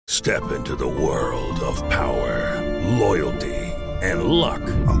Step into the world of power, loyalty, and luck.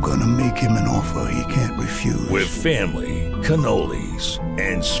 I'm gonna make him an offer he can't refuse. With family, cannolis,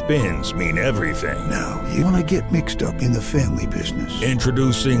 and spins mean everything. Now, you wanna get mixed up in the family business.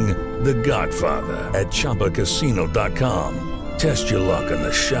 Introducing The Godfather at ChumbaCasino.com. Test your luck in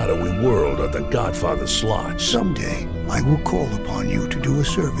the shadowy world of The Godfather slot. Someday, I will call upon you to do a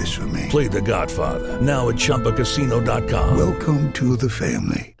service for me. Play The Godfather now at ChumbaCasino.com. Welcome to the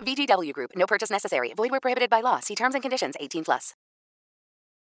family. VGW Group. No purchase necessary. Void where prohibited by law. See terms and conditions. 18+.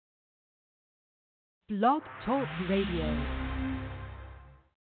 Blog Talk Radio.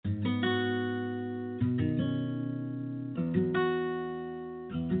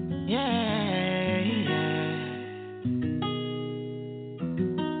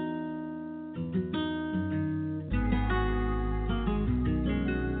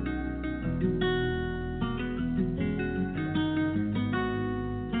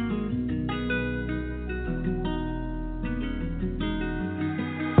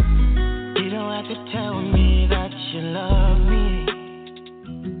 To tell me that you love me,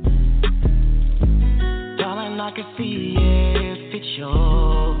 darling, I can see it if it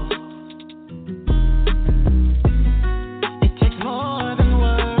shows. It takes more than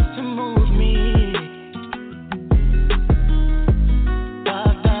words to move me,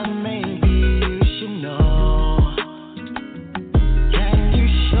 but then maybe you should know. Can you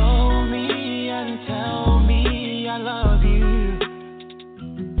show me and tell me I love you?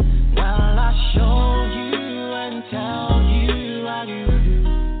 Show you and tell you I do.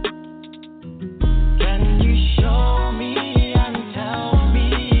 Can you show me and tell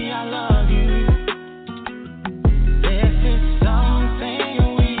me I love you? This is something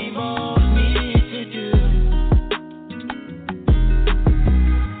we both need to do.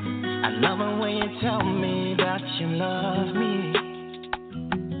 I love it when you tell me that you love me.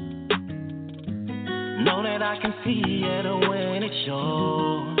 Know that I can see it when it shows.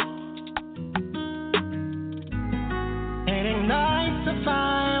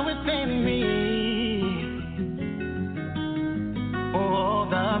 Find within me, oh,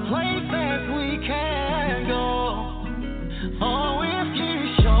 the places we can go. Oh, if you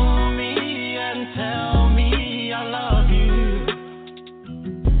show me and tell me I love you,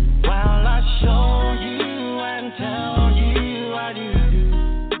 while I show you and tell you I do.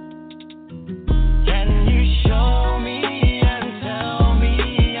 Can you show me and tell me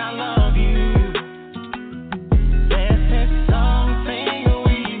I love you? This is something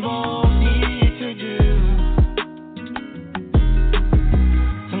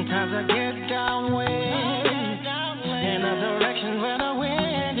I get downwind in a direction where the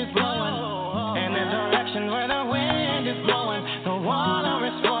wind is blowing, in a direction where the wind is blowing, the water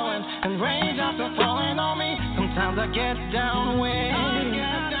is flowing and raindrops are falling on me. Sometimes I get downwind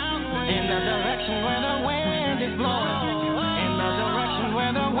in the direction where the wind is blowing, in the direction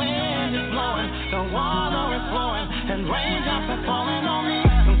where the wind is blowing, the water is flowing and raindrops are falling on me.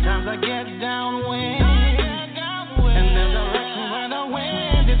 Sometimes I get downwind in the direction where the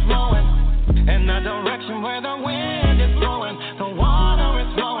wind is blowing, in the direction where the wind is blowing, the water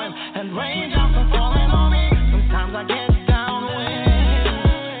is flowing and raindrops are falling on me. Sometimes I get downwind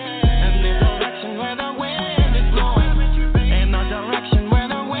in the direction where the wind is blowing, in the direction where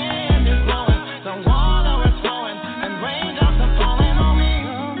the wind is blowing, the water is flowing and raindrops are falling on me.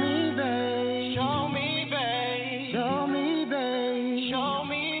 Show me, babe. Show me, babe. Show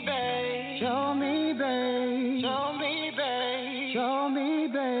me, babe. Show me, babe. Show me, babe. Show me,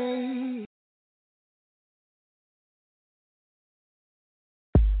 babe.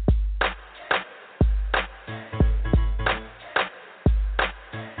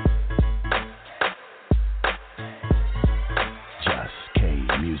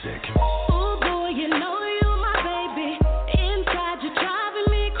 Music. Oh boy, you know you my baby. Inside you're driving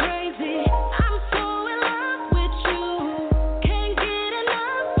me crazy. I'm so in love with you. Can't get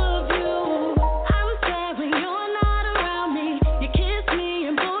enough of you. I'm sad when you're not around me. You kiss me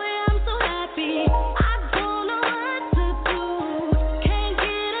and boy I'm so happy. I don't know what to do. Can't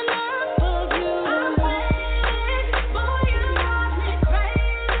get enough of you. I'm waiting, boy you got me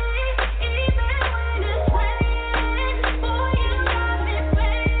crazy. Even when it's raining, boy you got me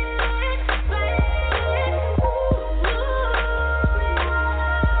fading.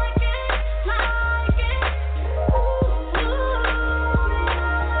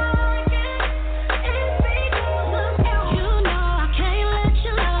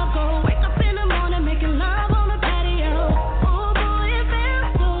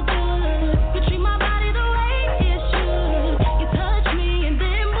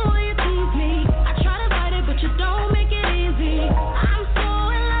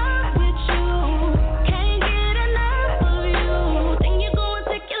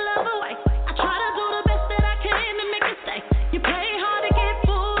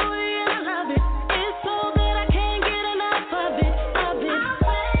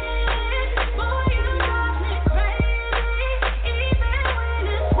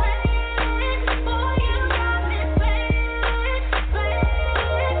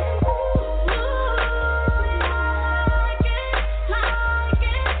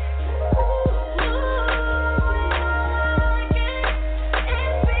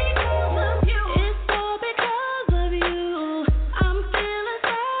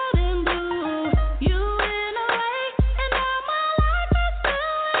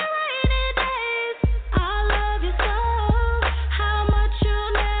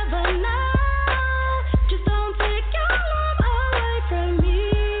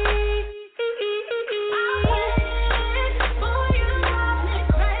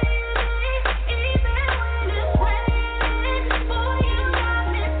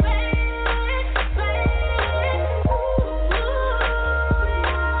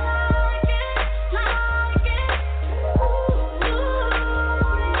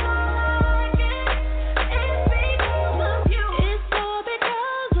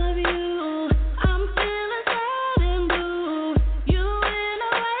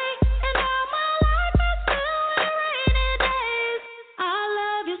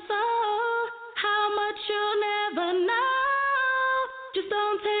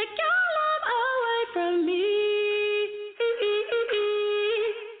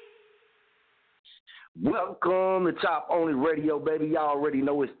 to Chop Only Radio, baby. Y'all already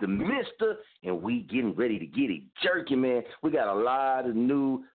know it's the Mister, and we getting ready to get it jerky, man. We got a lot of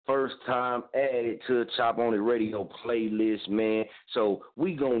new first time added to Chop Only Radio playlist, man. So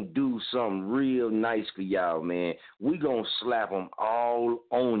we gonna do something real nice for y'all, man. We gonna slap them all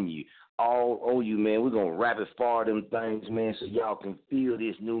on you. All on you, man. We're going to rapid fire them things, man, so y'all can feel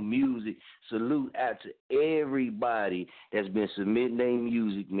this new music. Salute out to everybody that's been submitting their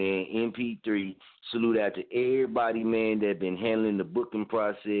music, man, MP3. Salute out to everybody, man, that been handling the booking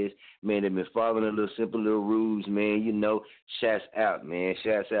process, man, that been following the little simple little rules, man. You know, shouts out, man.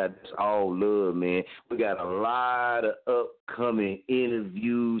 Shouts out. That's all love, man. We got a lot of upcoming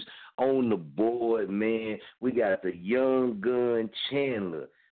interviews on the board, man. We got the Young Gun Chandler,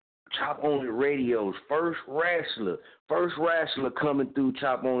 Chop Only Radio's first wrestler coming through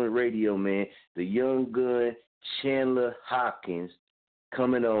Chop Only Radio, man. The Young Gun Chandler Hopkins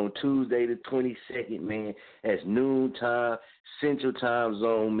coming on Tuesday the 22nd, man. That's noontime, Central Time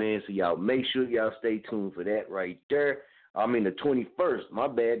Zone, man. So y'all make sure y'all stay tuned for that right there. I mean the 21st, my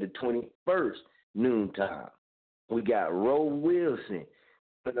bad, the 21st noontime. We got Ro Wilson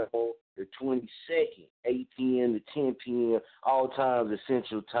coming on the 22nd, 8 p.m. to 10 p.m., all times the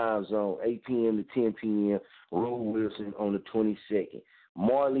Central Time Zone, 8 p.m. to 10 p.m., Ro Wilson on the 22nd.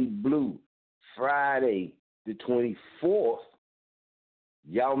 Marley Blue, Friday the 24th.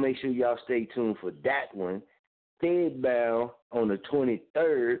 Y'all make sure y'all stay tuned for that one. Fedbound on the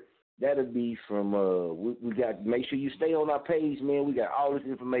 23rd. That'll be from, we got, make sure you stay on our page, man. We got all this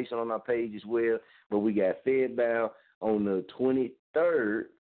information on our page as well. But we got Fedbound on the 23rd.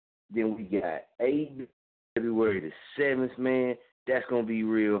 Then we got February the 7th, man. That's going to be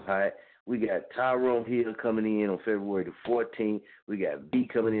real hot. We got Tyrone Hill coming in on February the 14th. We got B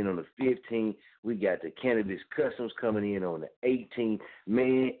coming in on the 15th. We got the Cannabis Customs coming in on the 18th.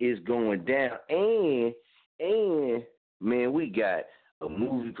 Man, it's going down. And man, we got a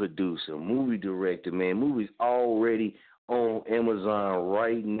movie producer, movie director, man. Movies already on Amazon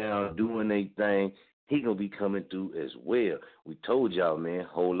right now doing their thing. He going to be coming through as well. We told y'all, man,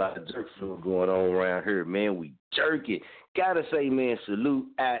 whole lot of jerk food going on around here, man. We jerk it. Gotta say, man, salute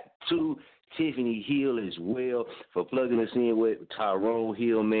at to Tiffany Hill as well for plugging us in with Tyrone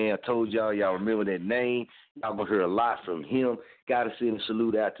Hill, man. I told y'all remember that name. Y'all gonna hear a lot from him. Gotta send a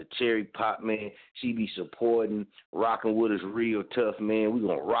salute out to Cherry Pop, man. She be supporting, rocking with us real tough, man. We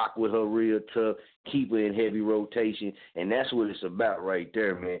gonna rock with her real tough, keep her in heavy rotation, and that's what it's about right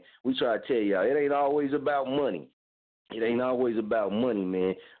there, man. We try to tell y'all, it ain't always about money. It ain't always about money,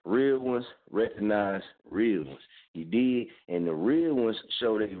 man. Real ones recognize real ones. You did, and the real ones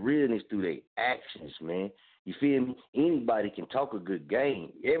show their realness through their actions, man. You feel me? Anybody can talk a good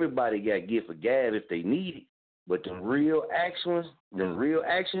game. Everybody got gift for gab if they need it. But them real actions,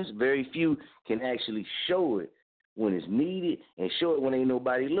 very few can actually show it when it's needed and show it when ain't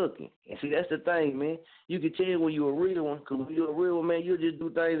nobody looking. And see, that's the thing, man. You can tell when you're a real one, because when you're a real one, man, you'll just do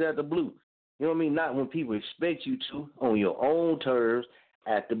things out the blue. You know what I mean? Not when people expect you to, on your own terms,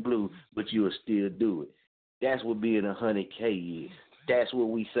 at the blue, but you'll still do it. That's what being 100K is. That's what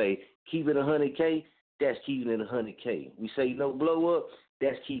we say. Keep it 100K, that's keeping it 100K. We say no blow up,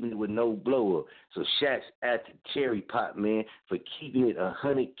 that's keeping it with no blow up. So shouts out to Cherry Pop, man, for keeping it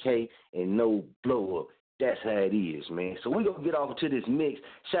 100K and no blow up. That's how it is, man. So we're going to get off to this mix.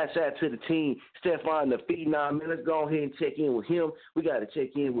 Shouts out to the team, Stefan the Phenom, man. Let's go ahead and check in with him. We got to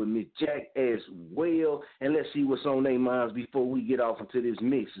check in with Miss Jack as well. And let's see what's on their minds before we get off into this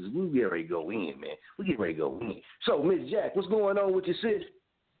mix. We get ready to go in, man. We get ready to go in. So, Miss Jack, what's going on with your sis?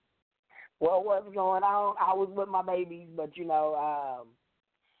 Well, what's going on? I was with my babies, but,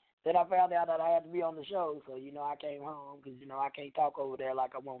 then I found out that I had to be on the show, so, I came home because, I can't talk over there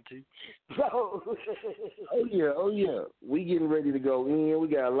like I want to. So. Oh, yeah. We getting ready to go in. We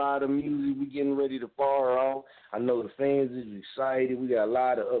got a lot of music. We getting ready to fire off. I know the fans is excited. We got a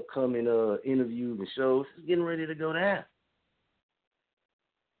lot of upcoming interviews and shows. It's getting ready to go down.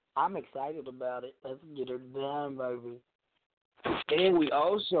 I'm excited about it. Let's get it done, baby. And we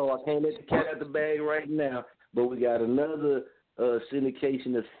also, I can't let the cat out the bag right now, but we got another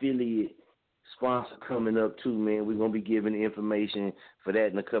syndication affiliate sponsor coming up too, man. We're going to be giving the information for that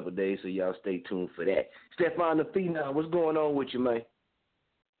in a couple of days, so y'all stay tuned for that. Stefan the Phenom, what's going on with you, man?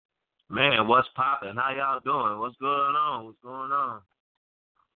 Man, what's poppin'? How y'all doing? What's going on?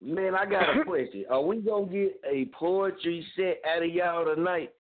 Man, I got a question. Are we going to get a poetry set out of y'all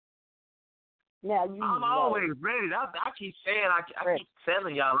tonight? Now, I'm always ready. I keep saying, I keep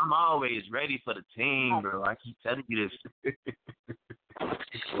telling y'all, I'm always ready for the team, bro. I keep telling you this.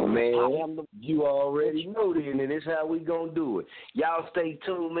 Man, you already know then, and this how we gonna do it. Y'all stay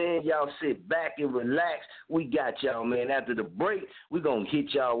tuned, man. Y'all sit back and relax. We got y'all, man. After the break, we gonna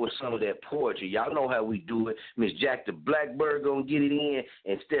hit y'all with some of that poetry. Y'all know how we do it. Miss Jack the Blackbird gonna get it in,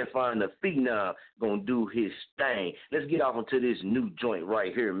 and Stefan the Phenom gonna do his thing. Let's get off into this new joint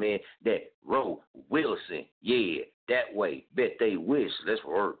right here, man. That Roe Wilson. Yeah, that way. Bet they wish. Let's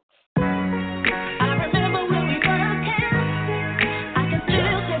work.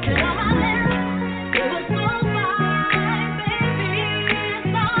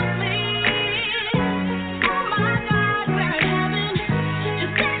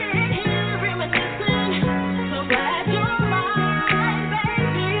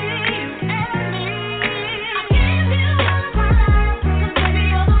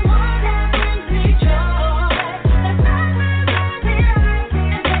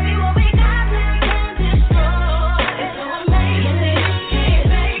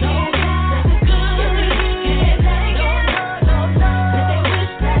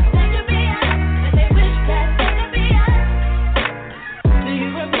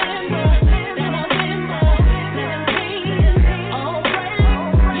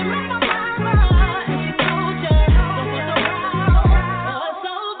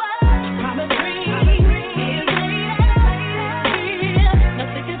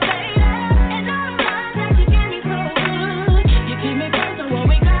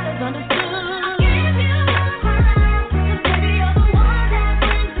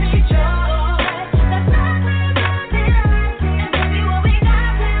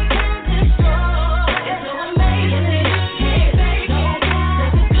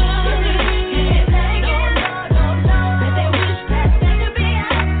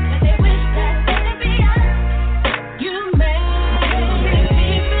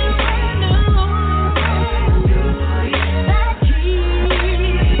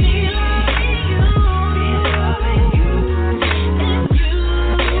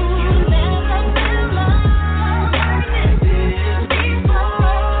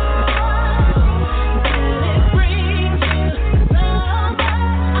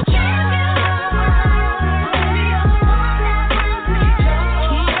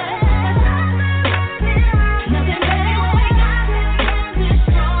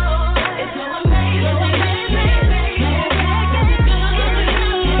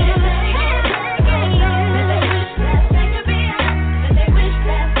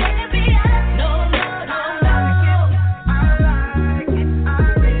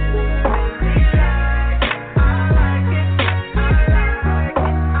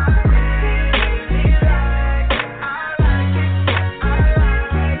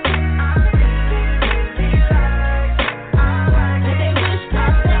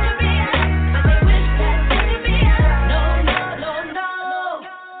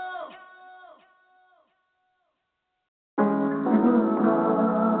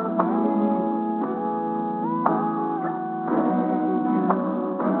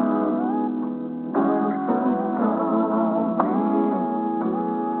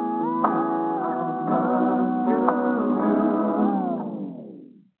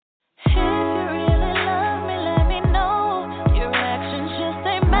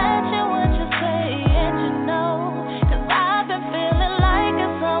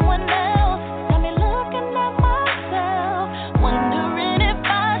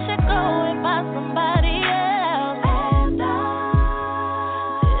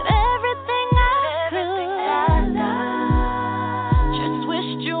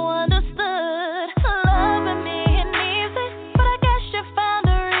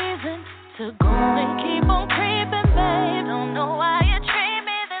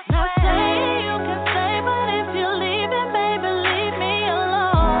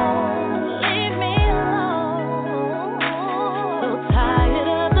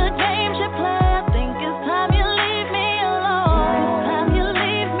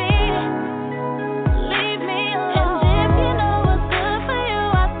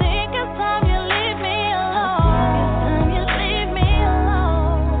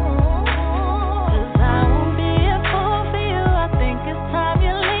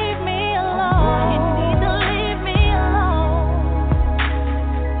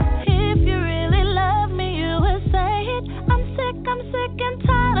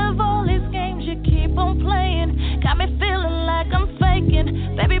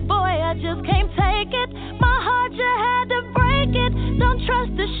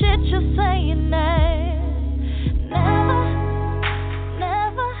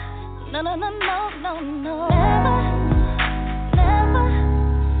 Never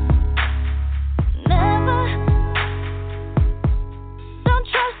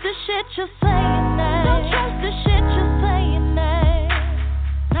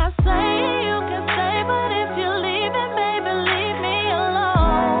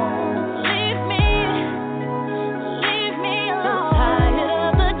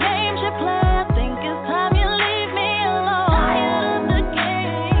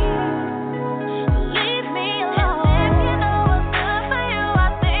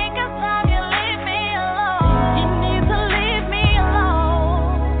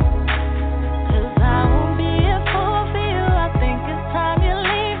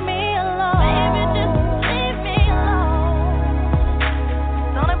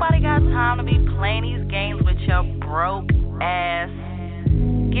your broke ass.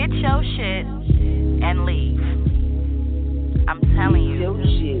 Get your shit and leave. I'm telling you. Your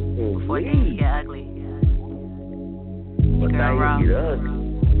shit before things get ugly. But Girl, now you get ugly.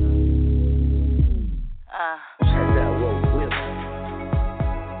 Check out what whip.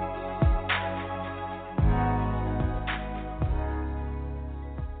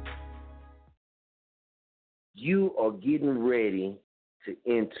 You are getting ready to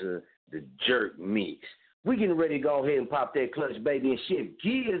enter the jerk mix. We getting ready to go ahead and pop that clutch, baby, and shift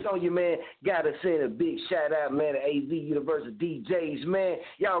gears on you, man. Gotta send a big shout out, man, to AV University DJs, man.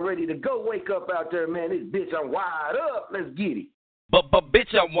 Y'all ready to go? Wake up out there, man. This bitch, I'm wide up. Let's get it. But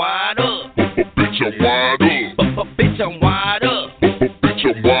bitch, I'm wide up. Bitch, I'm wide up. But bitch, I'm wide up. Bitch,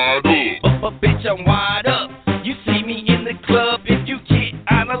 I'm wide up. But bitch, I'm wide up. You see me in the club, if you get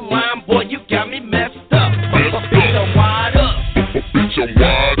out of line, boy, you got me messed up. But bitch, I'm wide up. Bitch, I'm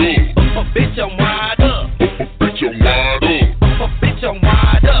wide up. But bitch, I'm wide up. Bitch, I'm wide up. But bitch, I'm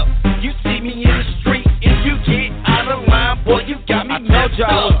wide up. You see me in the street, if you get out of line, boy, you got me messed up.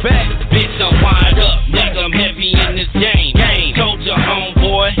 I told y'all back, bitch, I'm wide up. Nigga, I'm heavy in this game. Told your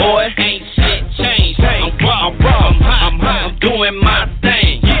homeboy, ain't shit changed. I'm raw, I'm hot, I'm doing my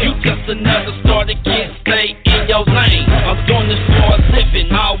thing. You just another star to get stay in your lane. I'm doing this for a living,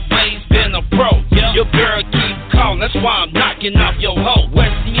 always been a pro. Your girl keep calling, that's why I'm knocking off your hoe.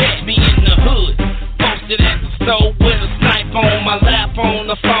 Where she at? Me in the hood, posted at the store with a knife on my lap on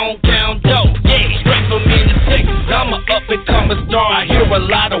the phone, count dough. Yeah, straight from me to Texas, I'm a up and coming star. I hear a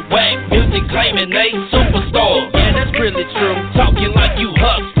lot of whack music claiming they superstars. Yeah, that's really true. Talking like you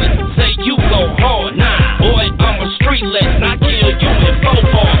hustling, say you go hard. Nah, boy, I'm a street legend. I kill you in 4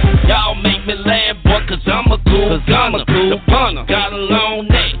 bars. Y'all make me laugh, boy, cause I'm a cool gunner. The punter got a long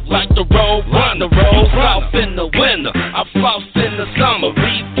neck like the road runner. You soft in the winter, I floss in the summer.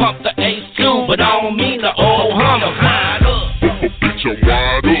 We pump the Ace too, but I don't mean the old Hummer. Wide up. Bitch, I'm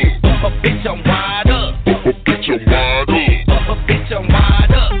wide up. Bitch, I'm wide up. Bitch, I'm wide up. Bitch, I'm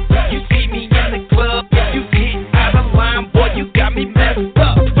wide up. You see me in the club, if you get out of line, boy, you got me messed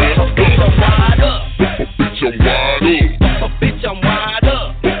up. Bitch, I'm wide up. Bitch, I'm wide up. Bitch, I'm wide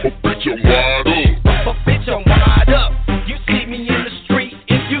up. Bitch, I'm wide up. Bitch, I'm wide up. You see me in the street,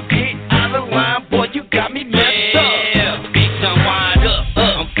 if you get out of line, boy, you got me messed up. Yeah, bitch, I'm wide up.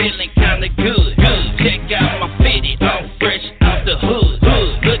 I'm feeling kinda good. Check out my fitted, I'm fresh out the hood.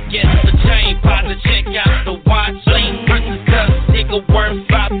 Look at the chain, partner, check out the watch. Bling, cause nigga worth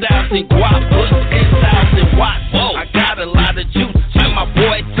 5,000 guap, put 10,000 watts. Whoa, I got a lot of juice. And my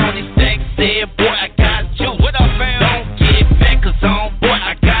boy Tony Stacks said, boy, I got juice. What up, fam? Don't get back, cause on, boy,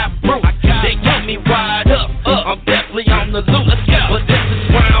 I got proof. They got me wide up. I'm definitely on the loop. Let's go. But this is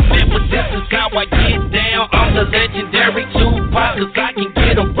where I'm at, but this is how I get down. I'm the legendary Tupac, cause I can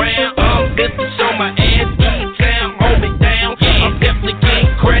get around. Mr. Show my ass, E-Town, hold me down. I'm definitely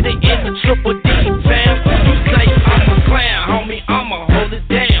getting credit in the Triple D town. You say I'm a clown, homie, I'ma hold it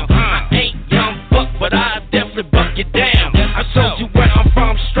down. I ain't young buck, but I definitely buck you down. I showed you where I'm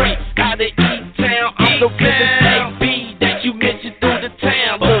from, straight out of E-Town. I'm the realest AB that you mentioned through the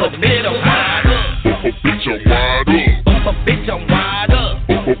town. Look, bitch, I'm wide up. Bitch, I'm wide up. Bitch, I'm wide up.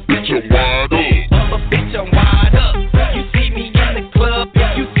 Bitch, I'm wide up. Bitch, I'm wide up. You see me in the club,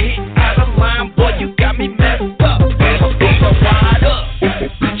 if you get out of line, boy, you got me messed up. Bitch, I'm wide up.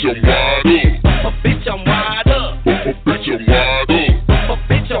 Bitch, I'm wide up. Bitch, I'm wide up. Bitch, I'm wide up.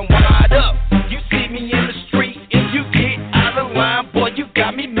 Bitch, I'm wide up. You see me in the street, if you get out of line, boy, you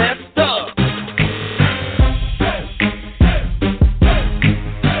got me messed up.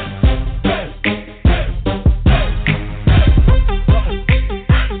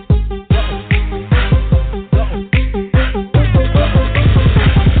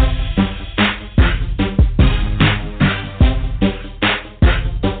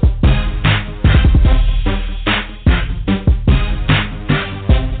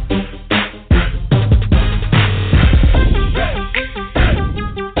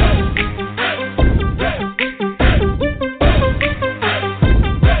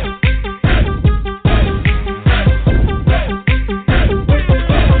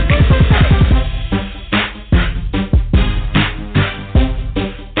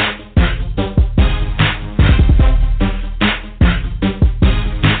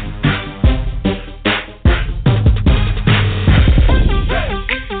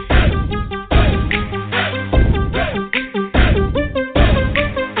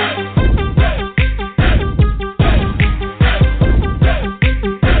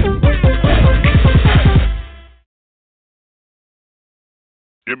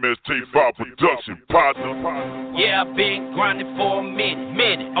 MST5 production, partner. Yeah, I've been grinding for a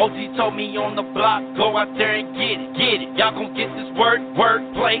minute. OG told me on the block, go out there and get it. Y'all gon' get this word,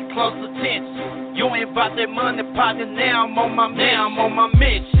 play close attention. You ain't about that money, partner, now I'm on my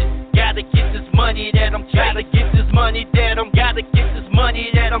mission. Gotta get this money that I'm gotta get this money that I'm gotta get this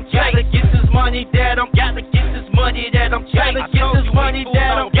money that I'm gotta get this money that I'm gotta get this money that I'm gotta get this money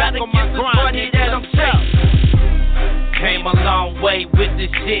that I'm gotta get this money that I'm chasing. Came a long way with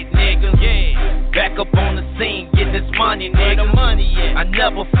this shit, nigga. Yeah. Back up on the scene, get this money, nigga. I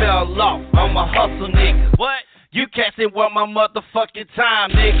never fell off, I'm a hustle, nigga. What? You catch it with my motherfucking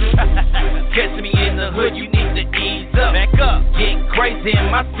time, nigga. Catch me in the hood, you need to ease up. Back up. Get crazy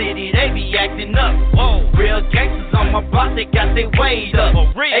in my city, they be acting up. Whoa. Real gangsters on my block, they got their weight up.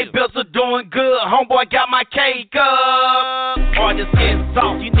 Hey, bills are doing good, homeboy got my cake up. Artists getting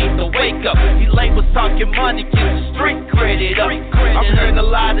soft, you need to wake up. These labels talking money, get the street credit up. I'm hearing a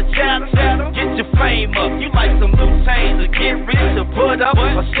lot of chatter, get your fame up. You like some new chains to get rich or put up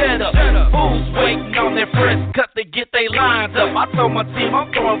or shut up. Fools waiting on their first cut to get they lines up. I told my team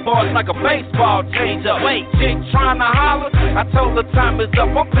I'm throwing balls like a baseball change up. Wait, chick trying to holler? I told her time is up.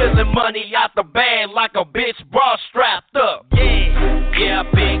 I'm feeling money out the bag like a bitch bra strapped up. Yeah,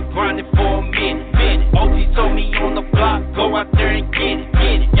 I've been grinding for a minute. OG told me on the block, go out there and get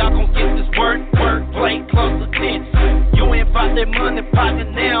it. Y'all gon' get this word, play close attention. You ain't about that money, partner,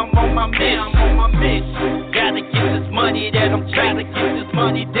 now I'm on my mission. Gotta get this money that I'm trying to get this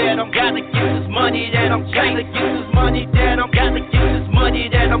money that I'm gotta get this money that I'm trying to get this money that I'm gotta get this money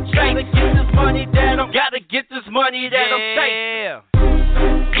that I'm trying to get this money that I'm gotta get this money that I'm chasing.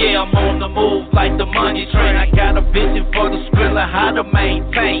 Yeah, I'm on the move like the money train. I got a vision for the Skrilla, how to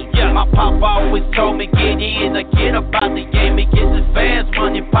maintain. Yeah, my pop always told me get in or get about the game and get this fast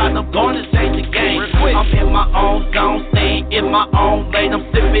money, partner. I'm gonna change the game. I'm in my own zone, staying in my own lane. I'm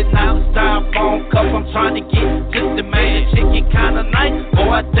sipping out the styrofoam cup. I'm trying to get just the man. Chicken kinda nice, go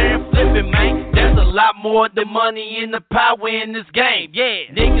out there and flip it, man. There's a lot more than money and the power in this game.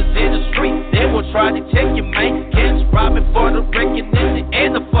 Yeah, niggas in the street, they will try to check you, man. Catch robbing for the recognition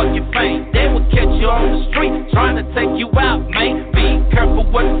and the fucking fame. They will catch you on the street, trying to take you out, man. Be careful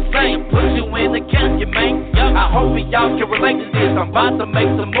what you say, put you in the casket, man. I hope y'all can relate to this. I'm about to make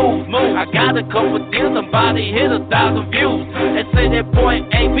some moves. I got a couple deals, I'm about to hit 1,000 views. They say that boy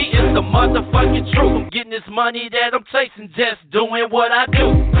AB is the motherfucking truth. I'm getting this money that I'm chasing, just doing what I do.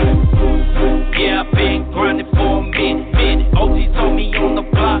 Yeah, I've been grinding for a minute. OG told me on the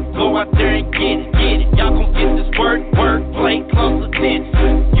block, go out there and get it. Y'all gon' get this word, play close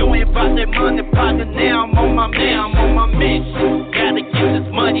attention. You ain't about that money, partner, now I'm on my mission. Gotta get this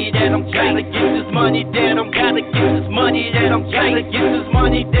money that I'm trying to get this money that I'm gotta get this money that I'm trying to get this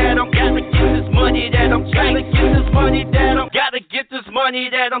money that I'm gotta get this money that I'm trying to get this money that I'm gotta get this money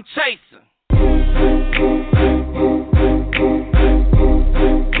that I'm chasing.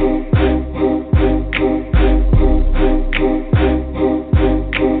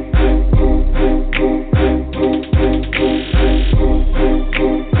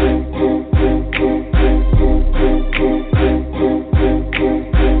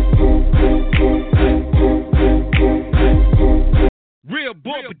 Real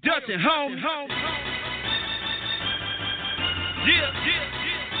boy production, home. Yeah,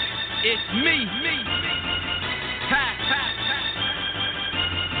 it's me.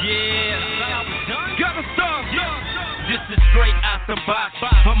 Yeah, gotta start. This is straight out the box.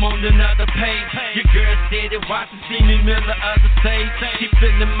 I'm on another page. Your girl said it, watching, see me middle of the stage. She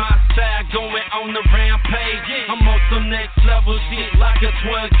feeling my style, going on the rampage. I'm on some next level shit like a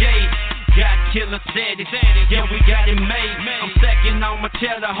 12 gauge. Got killer status, yeah, we got it made. I'm stacking on my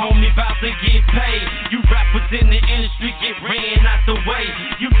cheddar, homie, about to get paid. You rappers in the industry get ran out the way.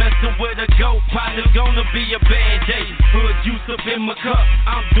 You messing with a goat, partner, gonna be a bad day. Hood juice up in my cup,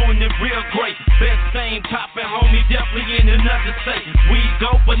 I'm doing it real great. Best thing poppin', homie, definitely in another state. We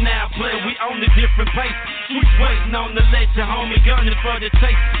dope, but now play, we on a different pace. Switch waiting on the ledger, homie, gunning for the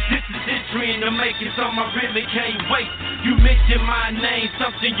taste. This is history in the making, something I really can't wait. You mention my name,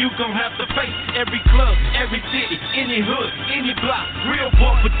 something you gon' have to face. Every club, every city, any hood, any block. Real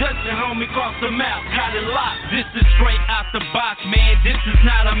boy production, homie, cross the map, got it locked. This is straight out the box, man, this is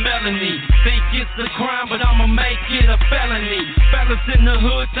not a melody. Think it's a crime, but I'ma make it a felony. Fellas in the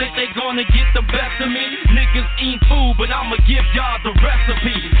hood think they gonna get the best of me. Niggas eat ain't food, but I'ma give y'all the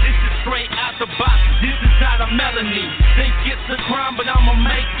recipe. This is straight out the box, this is not a melody. Think it's a crime, but I'ma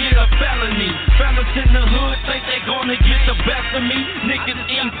make it a felony. Fellas in the hood think they gonna get the best of me. Niggas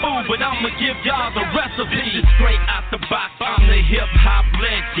ain't food, but I'ma give y'all the recipe. This is straight out the box, I'm the hip-hop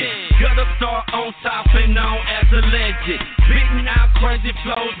legend. Gutter star on top and known as a legend. Spitting out crazy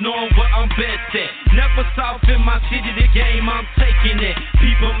flows, knowing where I'm best at. Never soft in my city, the game, I'm taking it.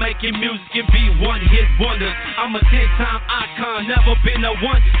 People making music and be one-hit wonders. I'm a 10-time icon, never been a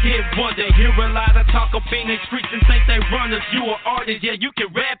one-hit wonder. Hear a lot of talk up in the streets and think they runners. You an artist, yeah, you can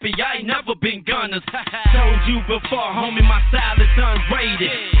rap it, I ain't never been gunners. Told you before, homie, my style is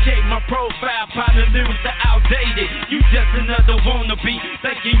unrated. Check my profile, partner lyrics are outdated. You just another wannabe,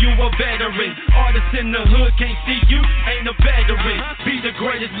 thinking you a veteran. Artists in the hood can't see you, ain't a veteran. Be the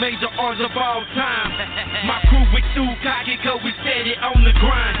greatest major artist of all time. My crew we too cocky, cause we steady on the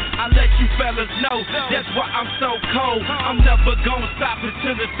grind. I let you fellas know, that's why I'm so cold. I'm never gonna stop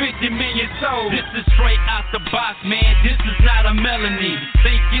until it's 50 million sold. This is straight out the box, man, this is not a melody.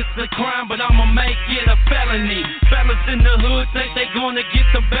 Think it's a crime, but I'ma make it a felony. Fellas in the hood think they gonna get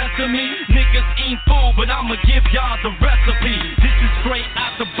the best of me. Niggas ain't fool, but I'ma give y'all the recipe. This is straight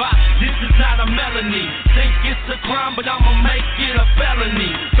out the box, this is not a melody. Think it's a crime, but I'ma make it a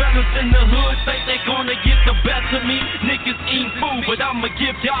felony. Fellas in the hood think they gonna get the best of me. Niggas ain't fool, but I'ma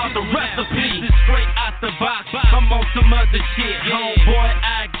give y'all the recipe. This is straight out the box, I'm on some other shit. Homeboy,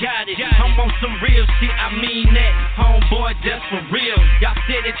 I got it, I'm on some real shit, I mean that. Homeboy, that's for real. Y'all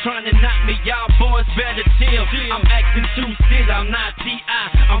said they trying to knock me, y'all boys better chill. I'm acting too still, I'm not T.I.,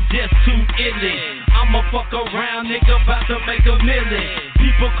 I'm just too illy. I'ma fuck around, nigga, about to make a million.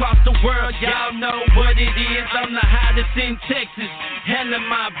 People across the world, y'all know what it is. I'm the hottest in Texas, handling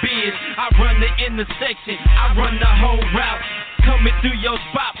my biz. I run the intersection, I run the whole route. Coming through your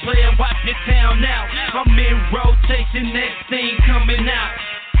spot, player, wipe your town out. I'm in rotation, next thing coming out.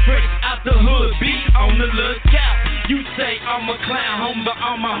 Fresh out the hood, beat on the lookout. You say I'm a clown, home, but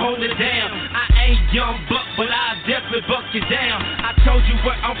I'ma hold it down. I ain't young buck, but I definitely buck you down. I told you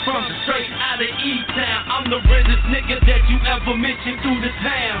where I'm from, straight out of E-Town. I'm the realest nigga that you ever mentioned through the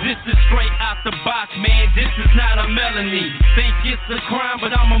town. This is straight out the box, man, this is not a melody. Think it's a crime, but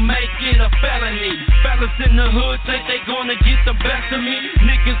I'ma make it a felony. Fellas in the hood think they gonna get the best of me.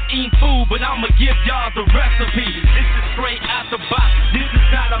 Niggas ain't fool, but I'ma give y'all the recipe. This is straight out the box, this is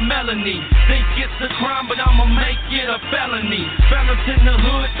not a melody. Think it's a crime, but I'ma make it a felony. Fellas in the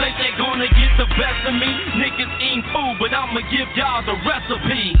hood think they gonna get the best of me. Niggas ain't fool, but I'ma give y'all the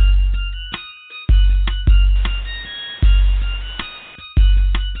recipe.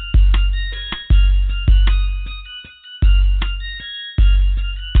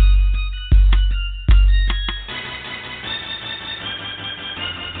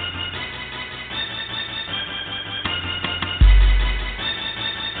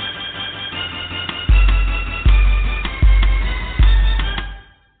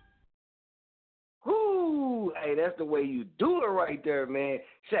 Hey, that's the way you do it right there, man.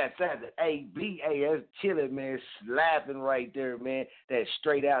 Shout out to AB. Hey, that's chilling, man. Slapping right there, man. That's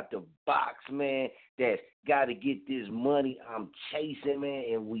straight out the box, man. That's got to get this money I'm chasing, man.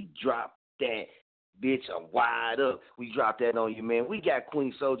 And we drop that bitch wide up. We drop that on you, man. We got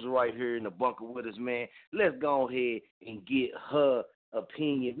Queen Soldier right here in the bunker with us, man. Let's go ahead and get her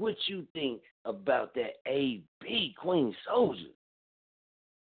opinion. What you think about that AB, Queen Soldier?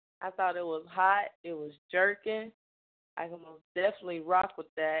 I thought it was hot. It was jerking. I can most definitely rock with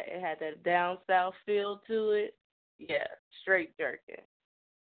that. It had that down south feel to it. Yeah, straight jerking.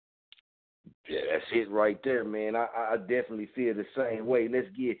 Yeah, that's it right there, man. I definitely feel the same way. Let's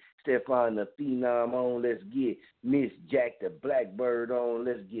get Stefan the Phenom on. Let's get Miss Jack the Blackbird on.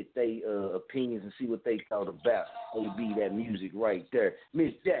 Let's get their opinions and see what they thought about AB, that music right there.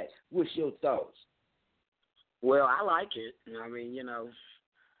 Miss Jack, what's your thoughts? Well, I like it. I mean,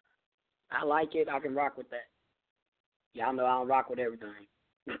 I like it. I can rock with that. Y'all know I don't rock with everything.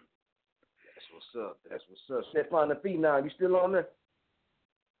 That's what's up. That's what's up. Stefan the Phenom, you still on there?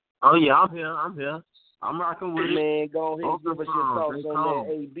 Oh, yeah, I'm here. I'm rocking with it. Man, go ahead and give us your thoughts on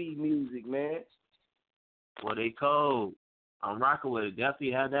that AB music, man. Well, they cold. I'm rocking with it.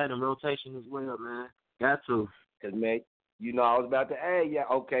 Definitely have that in rotation as well, man. Got to. Because, man, I was about to add, yeah,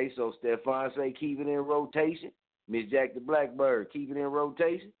 okay, so Stefan say keep it in rotation. Miss Jack the Blackbird, keep it in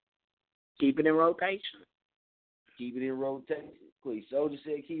rotation. Keep it in rotation. Keep it in rotation. Queen Soldier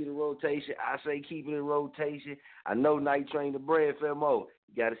said keep it in rotation. I say keep it in rotation. I know Night Train the Bread FMO.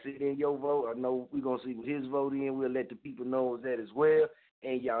 You got to sit in your vote. I know we're going to see what his vote in. We'll let the people know that as well.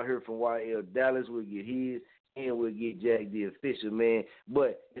 And y'all heard from YL Dallas. We'll get his. and we'll get Jack the official, man.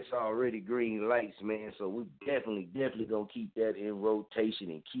 But it's already green lights, man. So we definitely going to keep that in rotation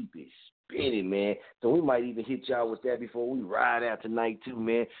and keep it spinning, man. So we might even hit y'all with that before we ride out tonight, too,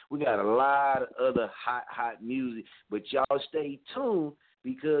 man. We got a lot of other hot music. But y'all stay tuned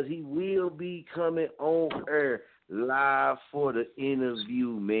because he will be coming on air live for the interview,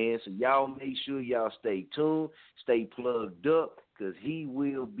 man. So y'all make sure y'all stay tuned, stay plugged up, because he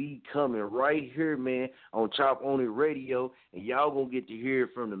will be coming right here, man, on Chop On It Radio, and y'all going to get to hear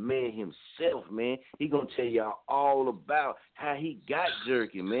from the man himself, man. He going to tell y'all all about how he got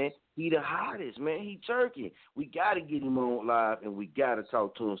jerking, man. He the hottest, man. He jerking. We got to get him on live, and we got to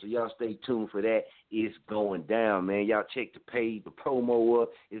talk to him, so y'all stay tuned for that. It's going down, man. Y'all check the page, the promo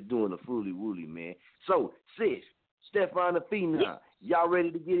up. It's doing the fooly woolly, man. So, sis, Stefan the Phenom, y'all ready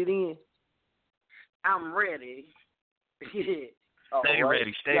to get it in? I'm ready. Stay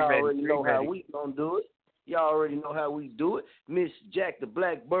ready. Y'all already know how we gonna do it. Y'all already know how we do it. Miss Jack the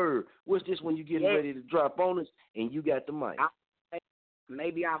Black Bird, what's this when you getting ready to drop on us and you got the mic?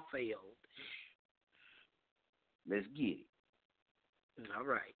 Maybe I failed. Let's get it. All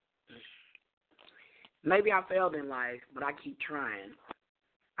right. Maybe I failed in life, but I keep trying.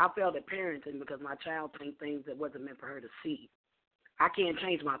 I failed at parenting because my child thinks things that wasn't meant for her to see. I can't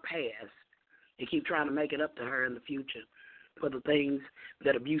change my past and keep trying to make it up to her in the future for the things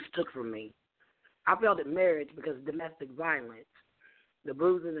that abuse took from me. I failed at marriage because of domestic violence. The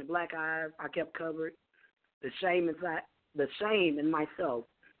bruises and black eyes I kept covered. The shame in myself,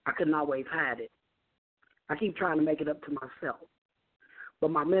 I couldn't always hide it. I keep trying to make it up to myself,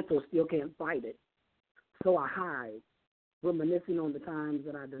 but my mental still can't fight it. So I hide, reminiscing on the times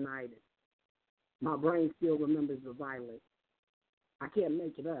that I denied it. My brain still remembers the violence. I can't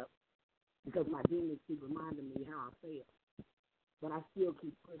make it up because my demons keep reminding me how I failed. But I still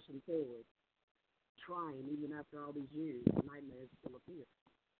keep pushing forward, trying even after all these years, the nightmares still appear.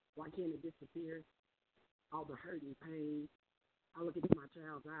 Why can't it disappear? All the hurt and pain. I look into my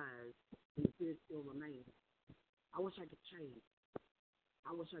child's eyes and the fear still remains. I wish I could change.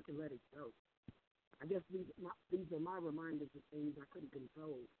 I wish I could let it go. I guess these are my reminders of things I couldn't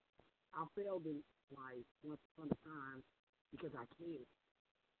control. I failed in life once upon a time because I can't.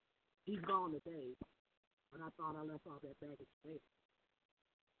 He's gone today, but I thought I left all that baggage there.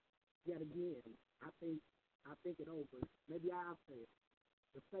 Yet again, I think it over. Maybe I failed.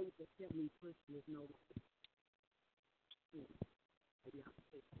 The faith that kept me pushing is no longer. Maybe I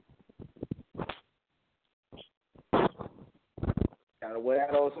failed. Got to wear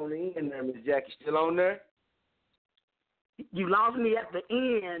those on the end there, Miss Jackie. Still on there? You lost me at the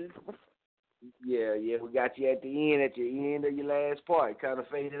end. Yeah, we got you at the end of your last part. Kind of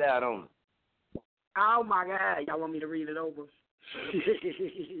faded out on it. Oh, my God. Y'all want me to read it over?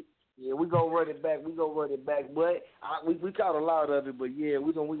 Yeah, we gonna run it back. But we caught a lot of it. But yeah,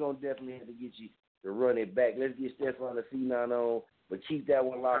 we gonna definitely have to get you to run it back. Let's get Stefan the Phenom on, but keep that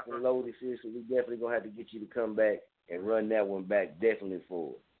one locked and loaded, sis. So we definitely gonna have to get you to come back and run that one back, definitely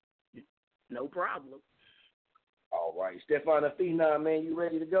for it. No problem. All right, Stefan the Phenom, man, you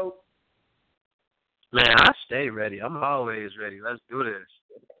ready to go? Man, I stay ready. I'm always ready. Let's do this.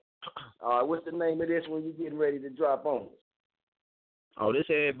 All right, what's the name of this when you getting ready to drop on us? Oh, this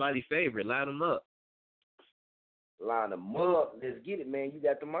everybody's favorite. Line them up. Line them up. Let's get it, man. You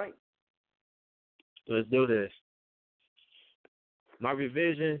got the mic. Let's do this. My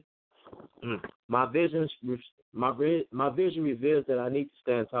vision reveals that I need to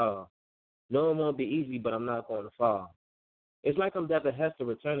stand tall. No, it won't be easy, but I'm not going to fall. It's like I'm Devin Hester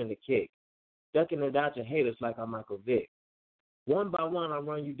returning the kick, ducking and dodging haters like I'm Michael Vick. One by one, I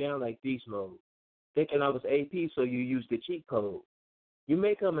run you down like beast mode, thinking I was AP, so you used the cheat code. You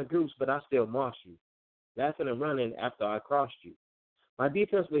may come in groups, but I still march you, laughing and running after I crossed you. My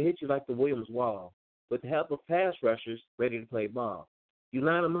defense will hit you like the Williams wall, with the help of pass rushers ready to play ball. You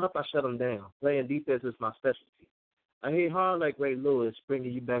line them up, I shut them down. Playing defense is my specialty. I hit hard like Ray Lewis,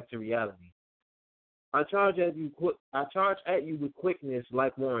 bringing you back to reality. I charge at you with quickness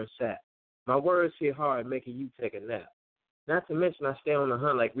like Warren Sapp. My words hit hard, making you take a nap. Not to mention I stay on the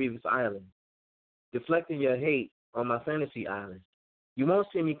hunt like Reeves Island, deflecting your hate on my fantasy island. You won't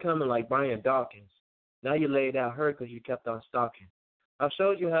see me coming like Brian Dawkins. Now you laid out hurt because you kept on stalking. I've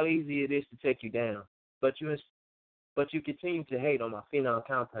showed you how easy it is to take you down, but you continue to hate on my phenom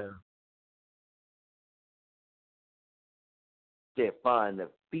compound. Stefan the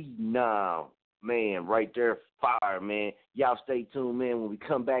Phenom, man, right there, fire, man. Y'all stay tuned, man. When we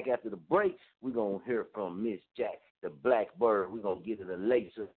come back after the break, we're going to hear from Miss Jack, the Black Bird. We're going to get to the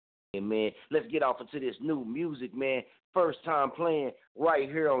laser Man, let's get off into this new music, man. First time playing right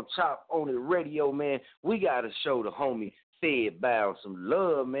here on Chop On It Radio, man. We got to show the homie Fed Bound some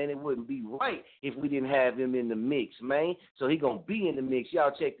love, man. It wouldn't be right if we didn't have him in the mix, man. So he going to be in the mix.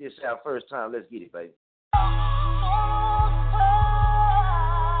 Y'all check this out first time. Let's get it, baby.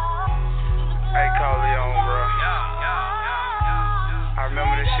 Hey, Corleone, bro. I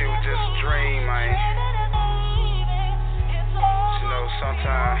remember this shit was just a dream, man. You know,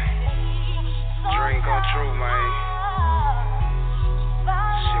 sometimes dream come true, man.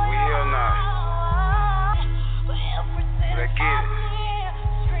 Shit, we here now. Let's get it.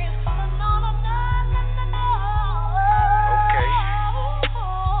 Okay.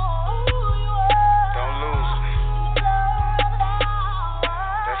 Don't lose it.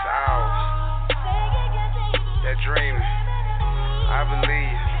 That's ours. That dreaming. I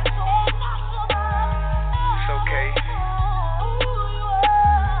believe. It's okay.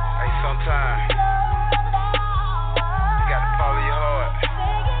 Hey, sometimes you gotta follow your heart.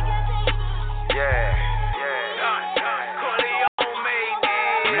 Yeah.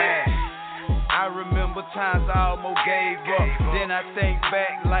 Man, I remember times I almost gave up. Then I think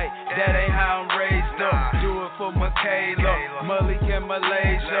back like that ain't how I'm raised up. Do it for Michaela, Malik and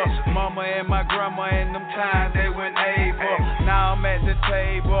Malaysia, Mama and my grandma and them times they went able. Now I'm at the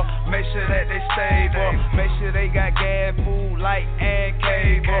table, make sure that they stable, make sure they got gas, food, light and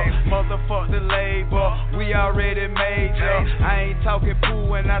cable. Motherfuck the labor, we already major. I ain't talking poo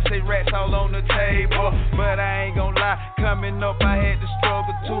when I say rats all on the table, but I ain't gon' lie, coming up I had to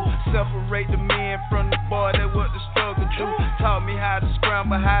struggle too. Separate the men from the boy, that what the struggle do. Taught me how to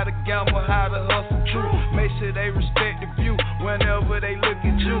scramble, how to gamble, how to hustle too. Make sure they respect the view whenever they look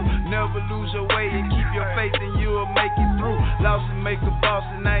at you. Never lose your way and keep your faith and you'll make it through. Lost and make a boss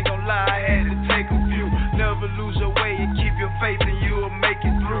and I ain't gon' lie, I had to take a few. Never lose your way and keep your faith and you'll make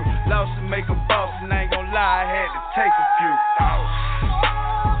it through. Lost and make a boss and I ain't gon' lie, I had to take a few.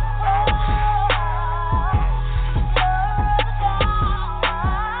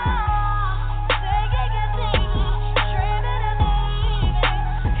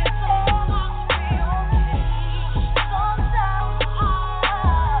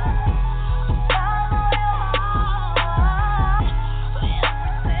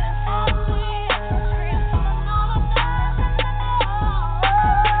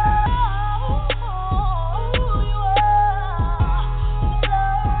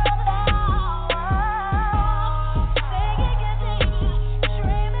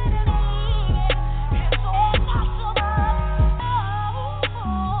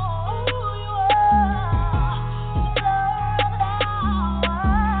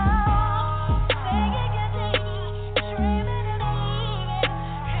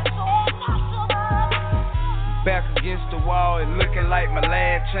 Back against the wall, it looking like my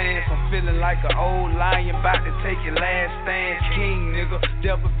last chance. I'm feeling like an old lion, about to take your last stand. King, nigga,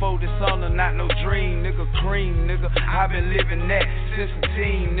 dealt before this honor, not no dream, nigga. Cream, nigga, I been living that since a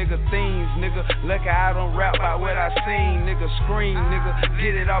teen, nigga. Themes, nigga, lucky I don't rap about what I seen, nigga. Scream, nigga,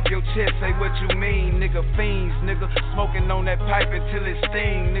 get it off your chest, say what you mean, nigga. Fiends, nigga, smoking on that pipe until it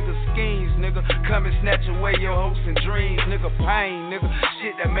sting, nigga. Schemes, nigga, come and snatch away your hopes and dreams, nigga. Pain, nigga,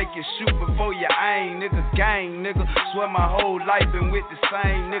 shit that make you shoot before you aim, nigga. Gang, nigga, swear my whole life been with the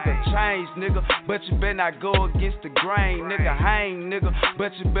same, nigga. Change, nigga, but you better not go against the grain, nigga. Hang, nigga,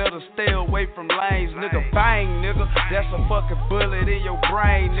 but you better stay away from lanes, nigga. Bang, nigga, that's a fucking bullet in your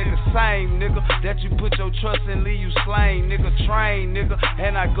brain, nigga. Same, nigga, that you put your trust in, leave you slain, nigga. Train, nigga,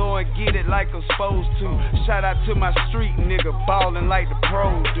 and I go and get it like I'm supposed to. Shout out to my street, nigga, ballin' like the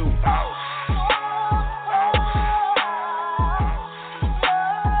pros do.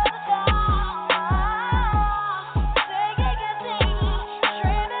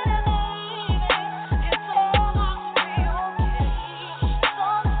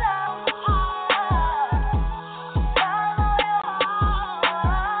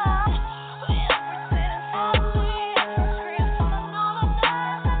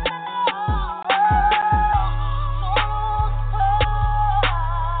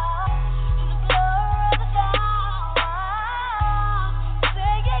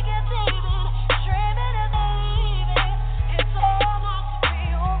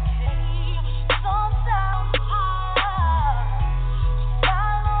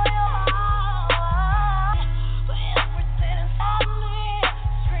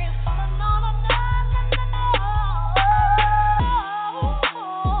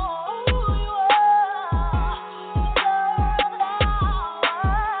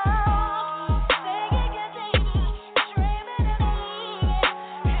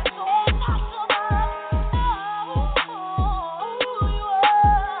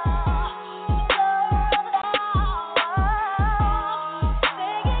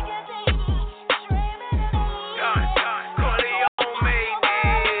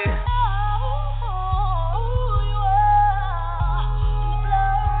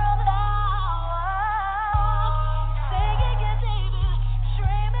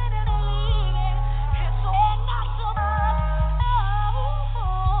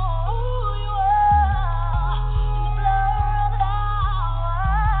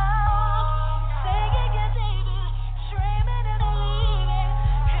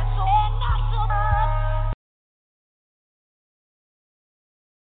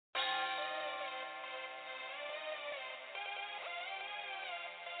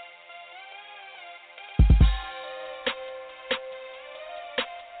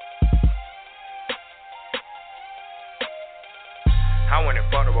 went and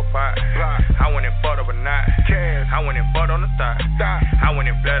fucked up a pot. I went and fucked up a knot. I went and fucked on the thigh. I went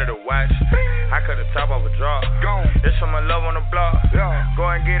and flooded the watch. I cut the top off a drop. This for my love on the block. Go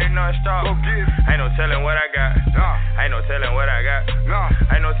and get it, non-stop. Ain't no telling what I got. Ain't no telling what I got.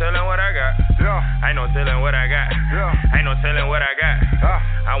 Ain't no telling what I got. Ain't no telling what I got. Ain't no telling what I got.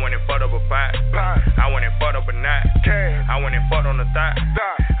 I went and fucked up a pot. I went and fucked up a knot. I went and fucked on the thigh.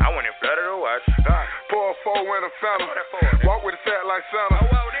 I went and flooded the watch. Pour a four in a fella. Walk with a fat like Santa.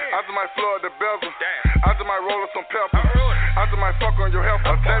 I just might flood the bezel. I just might roll up some pepper. I just might fuck on your heifer.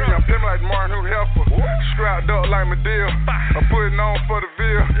 I'm telling you, I'm pimping like Martin who heifer. Scrapped up like Medea. I'm putting on for the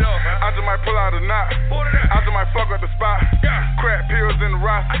veal. I just might pull out a knot. I just might fuck up the spot. Crack pills in the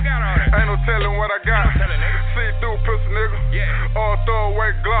rock. Ain't no telling what I got. See through pussy nigga. All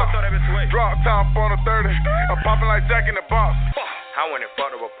throwaway Glock. Drop top on a 30. I'm popping like Jack in the box. I went and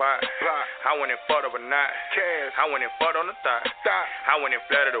fucked up a pot. I went and fucked up a knot. I went and fucked on the thigh. I went and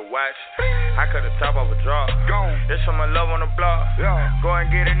flooded the watch. I cut the top off a drop. This for my love on the block. Go and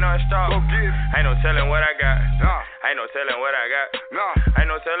get it non-stop. Ain't no telling what I got. Ain't no telling what I got.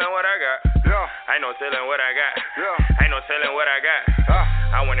 Ain't no telling what I got. Ain't no telling what I got. Ain't no telling what I got.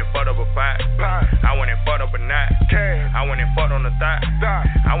 I went and fucked up a pot. I went and fucked up a knot. I went and fucked on the thigh.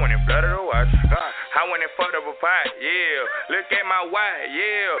 I went and flooded the watch. I went and fucked up a pot, yeah. Look at my white,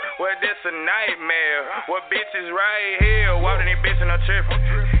 yeah. Well, this a nightmare. What bitch is right here? Walking in bitch and I'm tripping.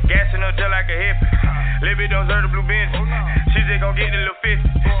 Gassing up just like a hippie. Little bit don't deserve the blue bench. She just gon' get the little 50.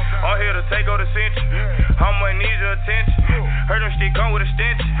 On here to take over the century. I'ma need your attention. Heard them stick come with a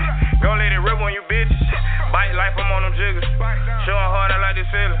stench. Gon' let it rip on you bitches. Bite life, I'm on them jiggers. Showing hard, I like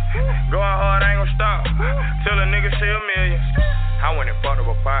this feeling. Going hard, I ain't gon' stop. Till a nigga see a million. I went and fucked up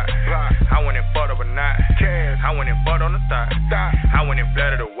a pot. I went and fucked up a knot. I went and fucked on the thigh. I went and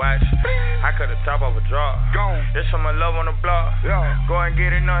flooded the watch. I cut the top off a drop. This for my love on the block. Go and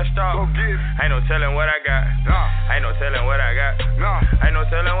get it non-stop. Ain't no telling what I got. Ain't no telling what I got. Ain't no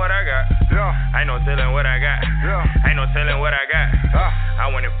telling what I got. Ain't no telling what I got. Ain't no telling what I got. I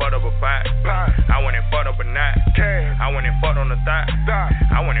went and fucked up a pot. I went and fucked up a knot. I went and fucked on the thigh.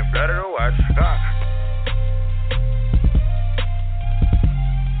 I went and flooded the watch.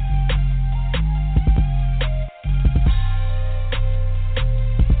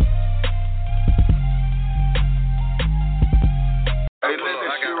 Hey, let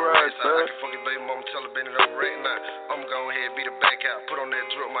this shit ride, son. I can fuck your baby mama, tell her bend it over right now. I'm gon' ahead, beat her back out. Put on that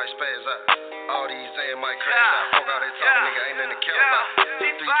drip, might spaz out. All these and might crash out. Fuck all that talking, nigga, ain't nothing to count about.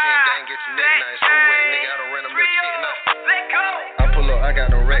 310 gang, get your neck nice. So wait, nigga, I done ran a milk shit now. I pull up, I got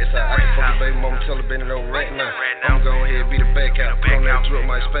no rats out. I can fuck your baby mama, tell her bend it over right now. I'm gon' ahead, beat her back out. Put on that drip,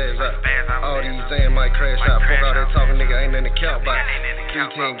 might spaz out. All these and might crash out. Fuck all that talking, nigga, ain't nothing to count about.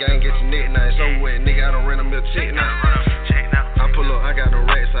 310 gang, get your neck nice. So wait, nigga, I done ran a milk shit now. I pull up, I got no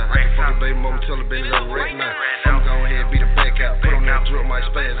rats out. I can fuck your baby mama, tell her bend it over right now. I'm gon' ahead, beat her back out. Put on that drip, might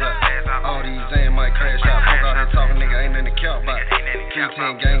spaz out. All these and might crash out. Fuck all that talking, nigga, ain't nothing to count about.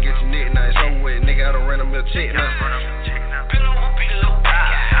 310 gang, get your neck nice. So wait, nigga, I done ran a milk check now.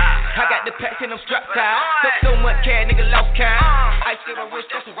 I got the packs and I'm strapped out. Took so much cash, nigga lost count. I see my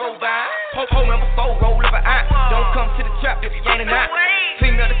wrist, that's a roll by. Hold number 4, roll up an eye. Don't come to the trap if you ain't a knot.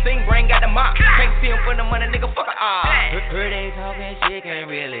 Female the thing, brain got the mop. Can't see him for the money, nigga, fuck a Heard they talking shit, can't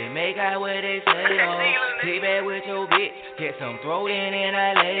really make out what they say, oh. Take back with your bitch, get some throat in and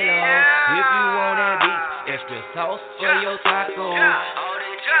I lay low. If you want that beat, extra sauce for your tacos.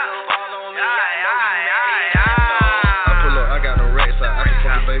 I can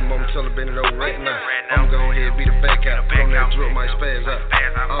fuck your baby mama, tell her bend it over right now. I'm gon' ahead, beat her back out. Put on that drip, might spaz out.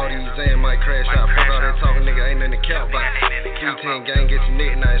 All these and might crash out. Fuck all that talking, nigga, ain't nothing to count about. 310 gang, get your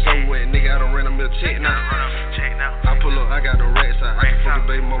neck nice. So wet, nigga, I done ran a milk check now. I pull up, I got no rats out. I can fuck your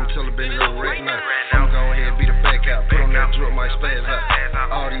baby mama, tell her bend it over right now. I'm gon' ahead, beat her back out. Put on that drip, might spaz out.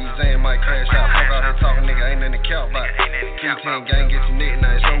 All these and might crash out. Fuck all that talking, nigga, ain't nothing to count about. 310 gang, get your neck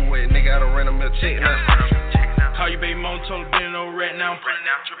nice. So wet, nigga, I done ran a milk check now. Call your baby mom, told her bend it over right now.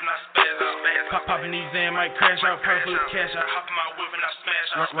 Trippin' out, spaz out. Poppin' these in, might crash out. Purse full of cash out. Hop in my whip and I smash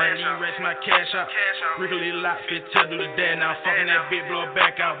out. Run these racks and I cash out. Wriggly lot, fit, tell do the dad now. Fuckin' that bitch, blow it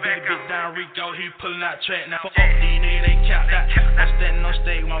back out. Big bitch down, Rico, he pullin' out track now. Fuck these niggas, they capped out. I'm standing on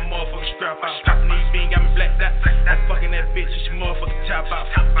stage with my motherfucking strap out. Poppin' these beans, got me blacked out. I'm fucking that bitch with your motherfucking top out.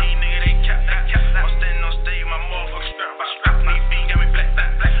 Fuck these niggas, they capped out. I'm standing on stage with my motherfucking strap out. Poppin' these beans, got me blacked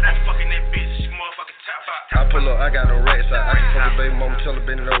out. I'm fucking that bitch with your motherfucking top out. I pull up, I got no rats out. I can fuck your baby mama, tell her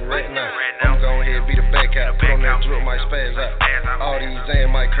bend it over right now. I'm gon' ahead, beat her back out. Put on that drip, might spaz out. All these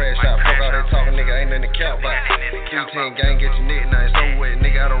and might crash out. Fuck all that talking, nigga, ain't nothing to count about. 310 gang, get your neck nice. So wet,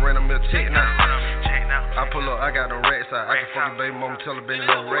 nigga, I done ran a milk check now. I pull up, I got them racks out. I can fuck your baby mama, tell her bend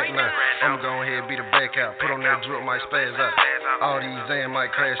it over right now. I'ma go ahead and beat her back out. Put on that drip, might spaz out. All these Zan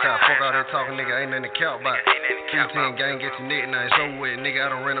might crash out. Fuck all that talking, nigga, ain't nothing to count about. 15 gang, get your neck now. It's over with, nigga, I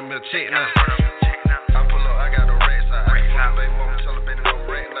done ran a mill check now. I pull up, I got them racks out. I can fuck your baby mama, tell her bend it over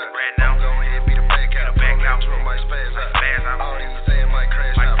right now. I'ma go ahead and beat her back out. Put on that drip, might spaz out. All these Zan might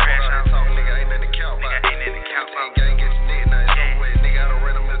crash out. Fuck all that talking, nigga, ain't nothing to count about. 15 gang, get your neck now. It's over with, nigga, I done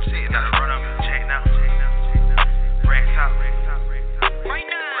ran a mill check now.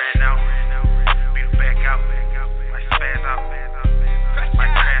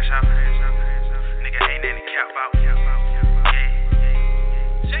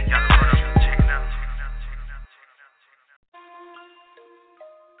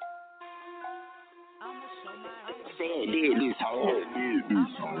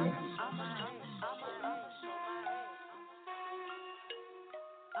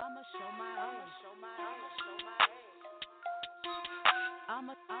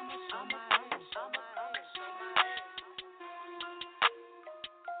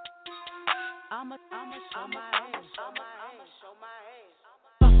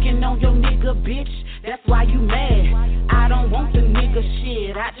 Fucking on your nigga, bitch, that's why you mad. I don't want the nigga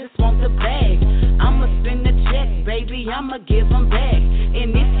shit, I just want the bag. I'ma spend the check, baby, I'ma give him back.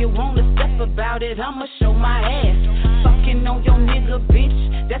 And if you wanna step about it, I'ma show my ass. Fucking on your nigga,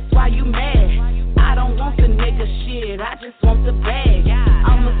 bitch, that's why you mad. I don't want the nigga shit, I just want the bag.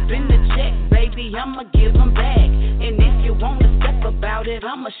 I'ma spend the check, baby, I'ma give him back. And if you wanna step about it,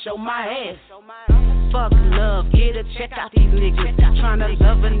 I'ma show my ass. Fuck love, get a check out these niggas. Tryna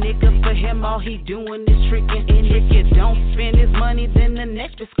love a nigga, for him all he doing is tricking. And if you don't spend his money, then the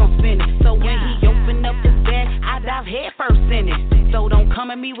next bitch gon' spend it. So when he open up his bag, I dive head first in it. So don't come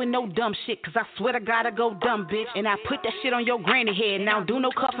at me with no dumb shit, cause I swear to God I go dumb, bitch. And I put that shit on your granny head. Now do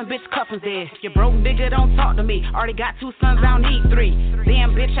no cuffin', bitch, cuffin's there. If you broke nigga, don't talk to me. Already got 2 sons, I don't need 3.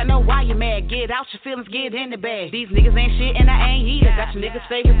 Damn, bitch, I know why you mad. Get out your feelings, get in the bag. These niggas ain't shit and I ain't either. Got your niggas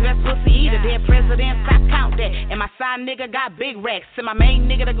say his best pussy eater. Dead president, I count that. And my side nigga got big racks. And my main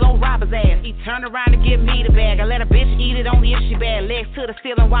nigga to go rob his ass. He turn around and give me the bag. I let a bitch eat it only if she bad. Legs to the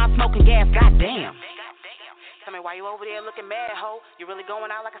ceiling while I'm smoking gas. Goddamn. Tell me why you over there looking mad, ho? You really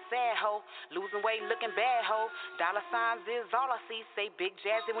going out like a sad ho? Losing weight, looking bad, ho? Dollar signs is all I see. Say big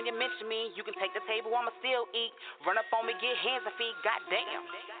jazzy when you mention me. You can take the table, I'ma still eat. Run up on me, get hands and feet. Goddamn.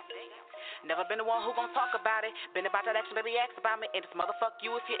 Never been the one who gon' talk about it. Been about that action, baby, ask about me. And it's motherfuck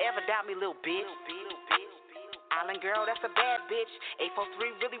you if you ever doubt me, little bitch. Island girl, that's a bad bitch.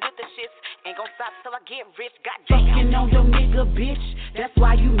 843 really with the shits. Ain't gon' stop till I get rich. Goddamn. Fucking on your nigga, bitch. That's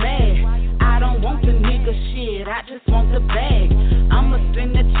why you mad. I don't want the nigga shit. I just want the bag. I'ma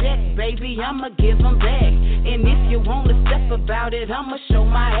spend the check, baby. I'ma give him back. And if you wanna step about it, I'ma show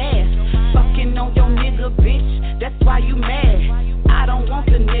my ass. Fucking on your nigga, bitch. That's why you mad. I don't want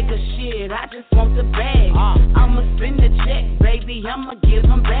the nigga shit, I just want the bag. I'ma spend the check, baby, I'ma give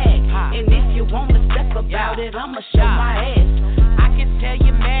him back. And if you wanna step about it, I'ma show my ass. I can tell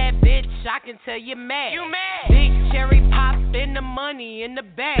you mad, bitch, I can tell you mad. You mad? Big cherry pop in the money in the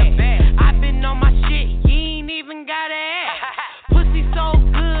bag. I been on my shit, you ain't even gotta ask. Pussy so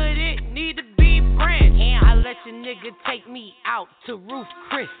good, it need to be brand. I let your nigga take me out to Roof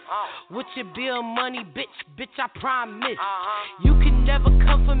Chris. With your bill money, bitch, I promise. You can never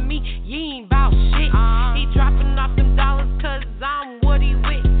come for me, you ain't bout shit. He dropping off them dollars cause I'm what he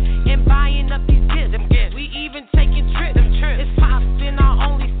with. And buying up these gifts, we even taking trips. It's poppin', I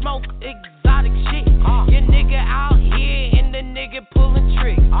only smoke exotic shit. Your nigga out here and the nigga pulling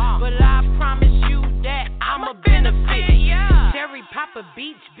tricks. But I promise you that I'ma benefit. Cherry Papa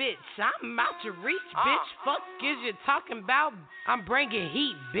Beach, bitch, I'm out to reach, bitch. Fuck is you talking about? I'm bringing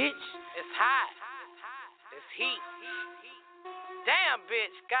heat, bitch. It's hot. It's heat. Damn,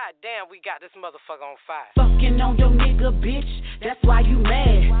 bitch. Goddamn, we got this motherfucker on fire. Fucking on your nigga, bitch. That's why you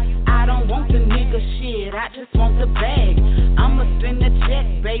mad. I don't want the nigga shit. I just want the bag. I'ma spend the check,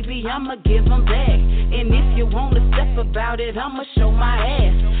 baby. I'ma give him back. And if you wanna step about it, I'ma show my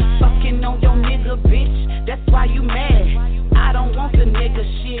ass. Fucking on your nigga, bitch. That's why you mad. I don't want the nigga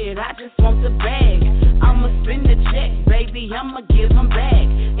shit. I just want the bag. I'ma spend the check, baby. I'ma give him back.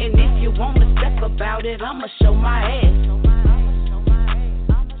 And if you wanna step about it, I'ma show my ass.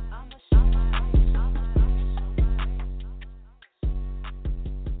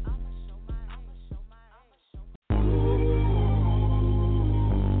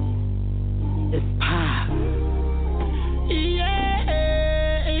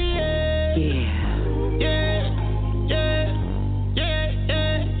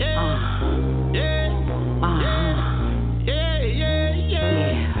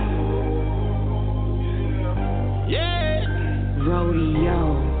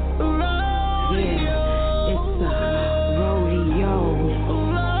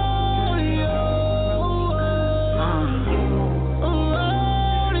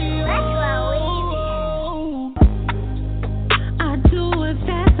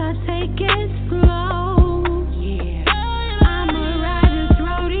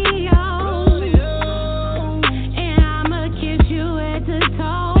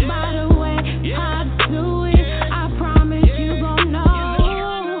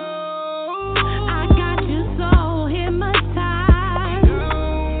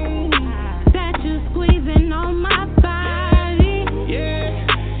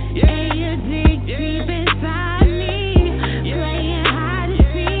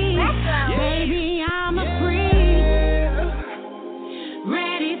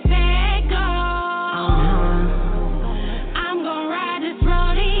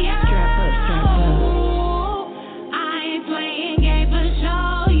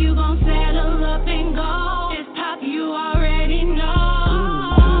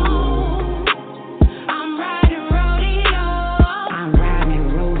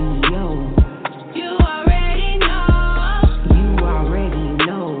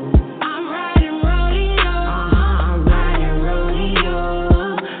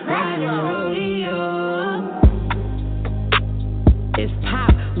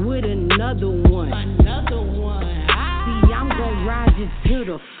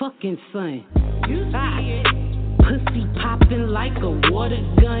 fucking sun. You see it. Pussy popping like a water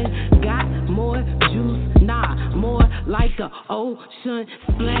gun. Got more juice, nah, more like a ocean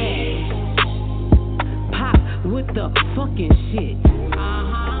splash. Pop with the fucking shit.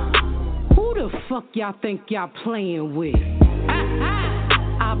 Who the fuck y'all think y'all playing with?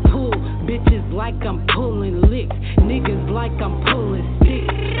 I pull bitches like I'm pulling licks. Niggas like I'm pulling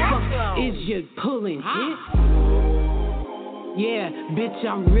sticks. Fuck is you pulling hits? Yeah, bitch,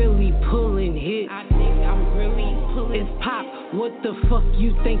 I'm really pulling hits. I think I'm really pulling. It's Pop, what the fuck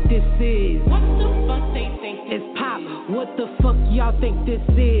you think this is? What the fuck they think this is? It's Pop, what the fuck y'all think this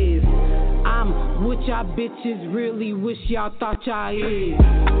is? I'm what y'all bitches really wish y'all thought y'all is.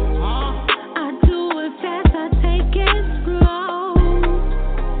 I do it fast, I take it slow.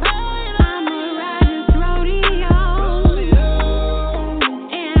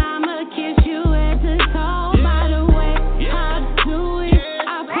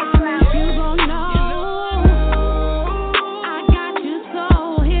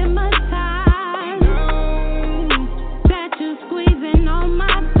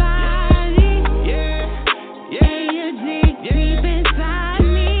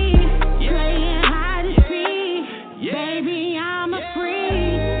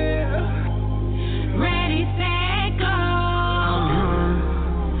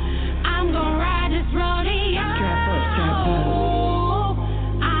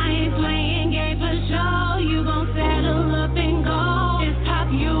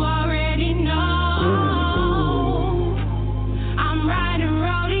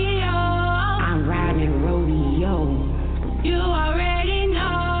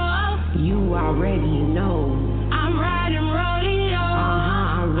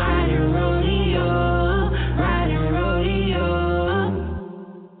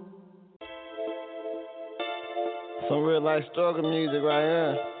 Like struggle music right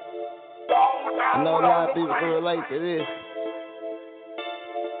here. I know a lot of people can relate to this.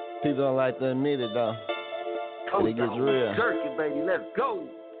 People don't like to admit it though. But it gets real. Jerky, baby, let's go.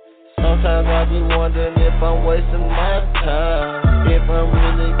 Sometimes I be wondering if I'm wasting my time. If I'm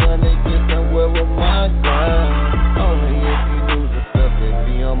really gonna get somewhere with my grind. Only if you knew the stuff that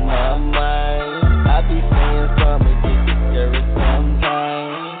be on my mind. I be saying something get you scary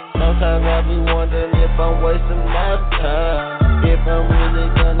sometimes. Sometimes I be wondering if I'm wasting my time. If I'm really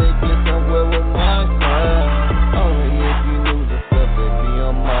gonna get somewhere with my grind. Only if you knew the stuff that be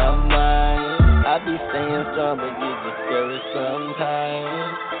on my mind. I be staying strong but get you scary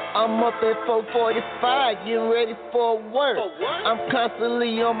sometimes. I'm up at 4:45, getting ready for work. I'm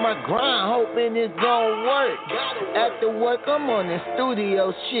constantly on my grind, hoping it's gon' work. After work, I'm on the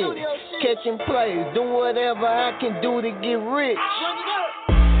studio shit. Catching plays, doing whatever I can do to get rich.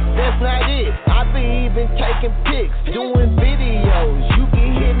 That's not it, I be even taking pics, doing videos. You can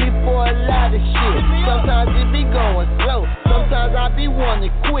hit me for a lot of shit. Sometimes it be going slow, sometimes I be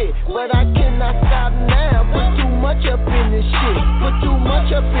wanting to quit. But I cannot stop now, put too much up in this shit. Put too much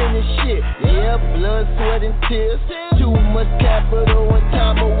up in this shit. Yeah, blood, sweat, and tears. Too much capital and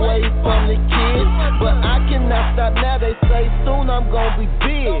time away from the kids. But I cannot stop now, they say soon I'm gonna be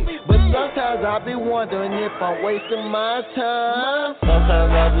big. But sometimes I be wondering if I'm wasting my time.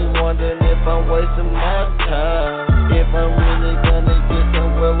 Sometimes I be wondering if I'm wasting my time. If I'm really gonna get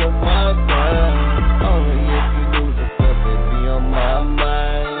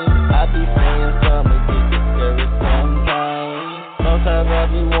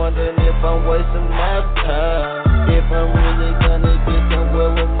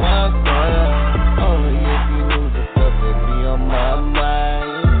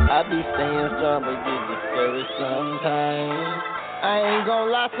some, but get discouraged sometimes. I ain't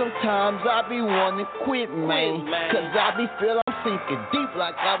gon' lie, sometimes I be wanting to quit, man. Cause I be feel I'm sinking deep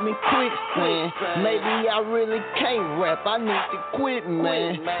like I'm in quicksand. Maybe I really can't rap, I need to quit,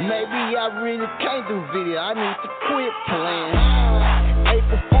 man. Maybe I really can't do video, I need to quit playing.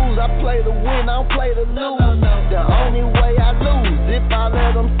 April Fools, I play to win, I don't play to lose. The only way I lose, if I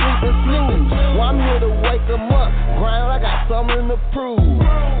let them sleep and snooze. Well, I'm here to wake them up, grind, I got something to prove.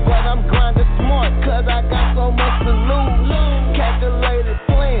 But I'm grinding smart, cause I got so much to lose. Calculated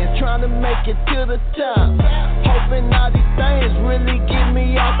plans, trying to make it to the top. Hoping all these things really get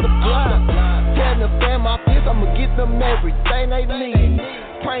me off the block. Telling the fam my fist, I'ma get them everything they need.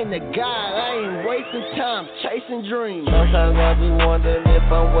 Praying to God, I ain't wasting time chasing dreams. Sometimes I be wondering if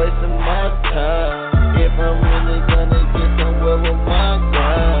I'm wasting my time. If I'm really gonna get somewhere with my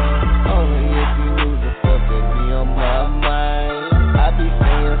grind. Only if you knew the stuff that be on my mind. I be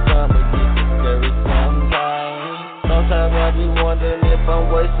saying something, but get discouraged sometimes. Sometimes I be wondering if I'm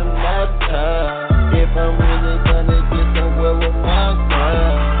wasting my time. If I'm really gonna get somewhere with my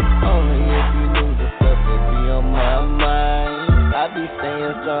grind. Only if you knew the stuff that be on my mind. I be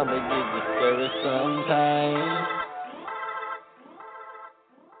saying something, but get discouraged sometimes.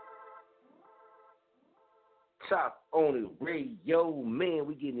 Top on the radio, man,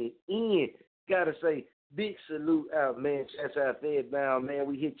 we getting it in. Gotta say, big salute out, man. Shouts out Fedbound, man.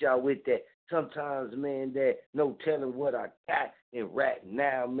 We hit y'all with that. Sometimes, man, that no telling what I got in rap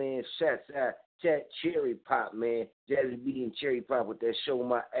now, man. Shouts out that Cherry Pop, man. Jazzy B and Cherry Pop with that Show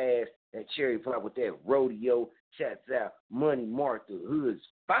My Ass. That Cherry Pop with that Rodeo. Shouts out Money Mark, the Hood's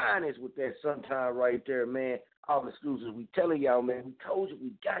finest with that sometime right there, man. All exclusives. We telling y'all, man. We told you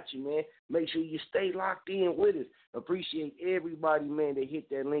we got you, man. Make sure you stay locked in with us. Appreciate everybody, man, that hit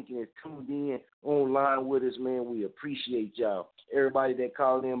that link and is tuned in online with us, man. We appreciate y'all. Everybody that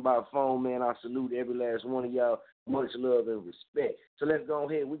called in by phone, man, I salute every last one of y'all. Much love and respect. So let's go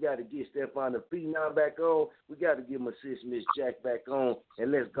ahead. We got to get Stephon the Phenom back on. We got to get my sis, Miss Jack, back on.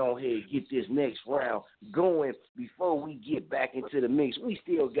 And let's go ahead and get this next round going. Before we get back into the mix, we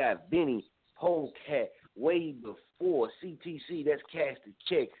still got Benny Polecat way before CTC. That's Cash the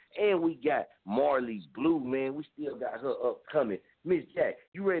Check. And we got Marley Blue, man. We still got her upcoming. Miss Jack,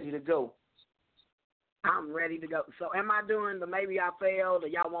 you ready to go? I'm ready to go. So am I doing the Maybe I Failed, or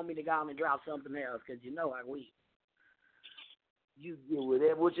y'all want me to go on and drop something else? Because you know I will. You get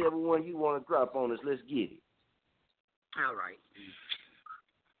whatever, whichever one you want to drop on us. Let's get it. All right.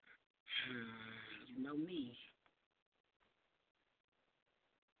 You know me.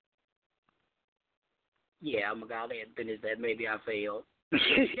 Yeah, I'm going to go ahead and finish that Maybe I Failed.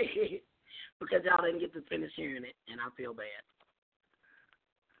 Because y'all didn't get to finish hearing it, and I feel bad.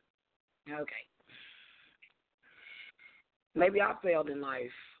 Okay. Maybe I failed in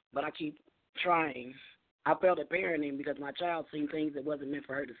life, but I keep trying. I failed at parenting because my child seen things that wasn't meant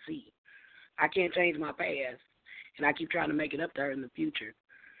for her to see. I can't change my past, and I keep trying to make it up to her in the future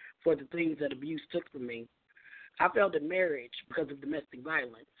for the things that abuse took from me. I failed in marriage because of domestic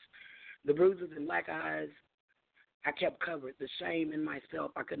violence. The bruises and black eyes I kept covered. The shame in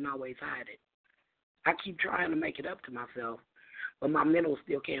myself, I couldn't always hide it. I keep trying to make it up to myself, but my mental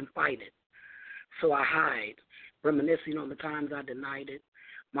still can't fight it. So I hide, reminiscing on the times I denied it.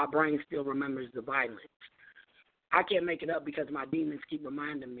 My brain still remembers the violence. I can't make it up because my demons keep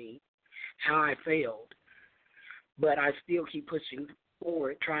reminding me how I failed. But I still keep pushing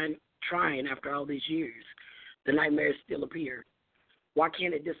forward, trying after all these years. The nightmares still appear. Why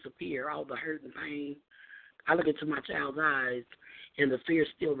can't it disappear, all the hurt and pain? I look into my child's eyes, and the fear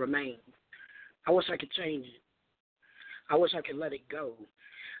still remains. I wish I could change it. I wish I could let it go.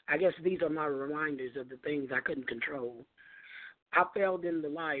 I guess these are my reminders of the things I couldn't control. I failed in the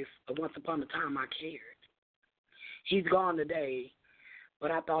life of once upon a time I cared. He's gone today,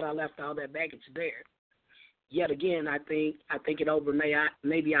 but I thought I left all that baggage there. Yet again, I think it over.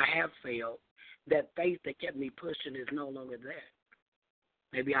 Maybe I have failed. That faith that kept me pushing is no longer there.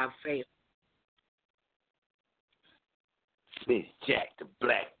 Maybe I've failed. Miss Jack the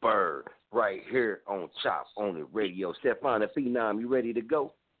Blackbird right here on Chop on the radio. Stephon the Phenom, you ready to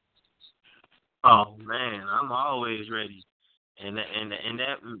go? Oh man, I'm always ready. And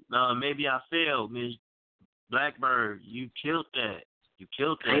that Maybe I failed, Miss Blackbird. You killed that. You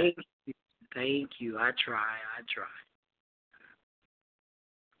killed that. Thank you. I try.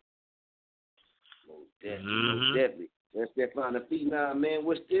 Most definitely. That's Stephon the Phenom, man.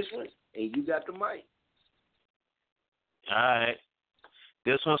 What's this one? And you got the mic. All right.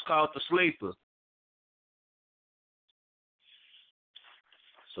 This one's called The Sleeper.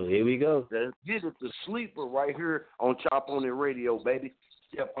 So here we go. Let's get it, The Sleeper, right here on Chop on the radio, baby.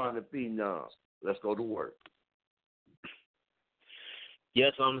 Stephon the Phenom. Let's go to work.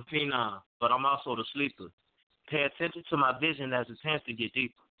 Yes, I'm the phenom, but I'm also the sleeper. Pay attention to my vision as it tends to get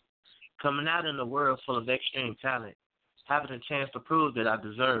deeper. Coming out in a world full of extreme talent, having a chance to prove that I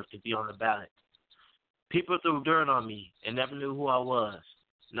deserve to be on the ballot. People threw dirt on me and never knew who I was.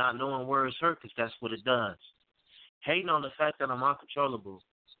 Not knowing words hurt because that's what it does. Hating on the fact that I'm uncontrollable.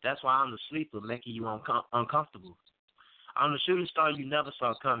 That's why I'm the sleeper, making you uncomfortable. I'm the shooting star you never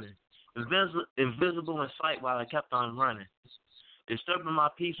saw coming. Invisible in sight while I kept on running. Disturbing my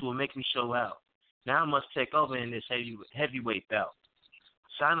peace will make me show out. Now I must take over in this heavyweight bout.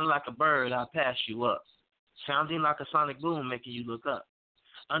 Sounding like a bird, I'll pass you up. Sounding like a sonic boom, making you look up.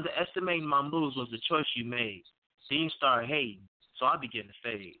 Underestimating my moves was the choice you made. Then you started hating, so I began to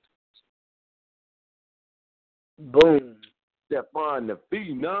fade. Boom. Stephon the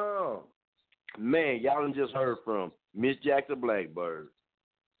Phenom. Man, y'all done just heard from Miss Jack the Blackbird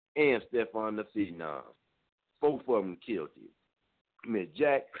and Stephon the Phenom. Both of them killed you. Miss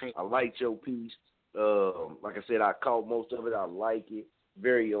Jack, I liked your piece. Like I said, I caught most of it. I like it.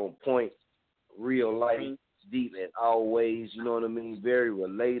 Very on point. Real life, deep as always. You know what I mean? Very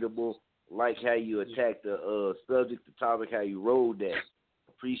relatable. Like how you attacked the subject, the topic, how you rolled that.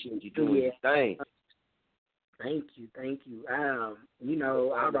 Appreciate you doing your thing. Thank you. You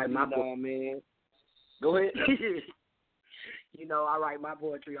know, I write my book, man. Go ahead. You know, I write my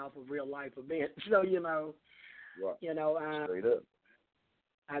poetry off of real life events. So, you know, right. Straight up.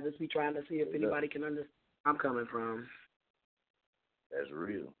 I just be trying to see if anybody can understand where I'm coming from. That's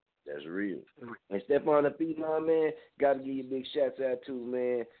real. And Stephon the Phenom, man, got to give you a big shout out too,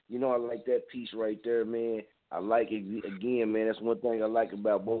 man. You know, I like that piece right there, man. I like it again, man. That's one thing I like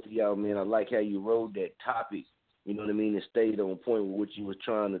about both of y'all, man. I like how you wrote that topic. You know what I mean? And stayed on point with what you were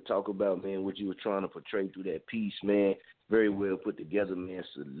trying to talk about, man. What you were trying to portray through that piece, man. Very well put together, man.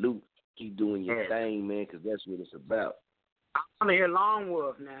 Salute. Keep doing your thing, man, because that's what it's about. I'm going to hear Lone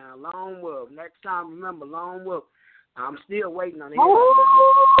Wolf now. Lone Wolf. Next time, remember, Lone Wolf. I'm still waiting on him.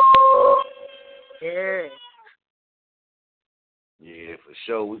 Yeah. Yeah, for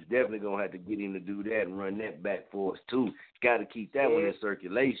sure. We're definitely going to have to get him to do that and run that back for us, too. Got to keep that one in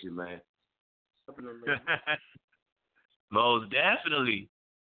circulation, man. Most definitely.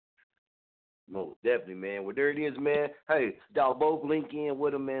 Most definitely, man. Well, there it is, man. Hey, y'all both link in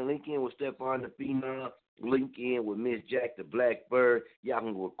with him, man. Link in with Stephon the Phenom. Link in with Miss Jack the Blackbird. Y'all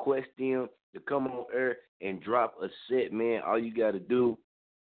can request them to come on air and drop a set, man. All you got to do,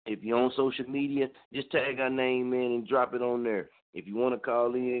 if you're on social media, just tag our name, man, and drop it on there. If you want to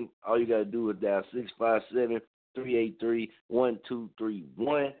call in, all you got to do is dial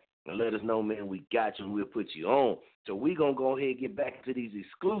 657-383-1231 and let us know, man, we got you and we'll put you on. So we're going to go ahead and get back into these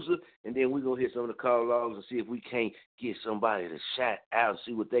exclusives, and then we're going to hit some of the call logs and see if we can't get somebody to shout out and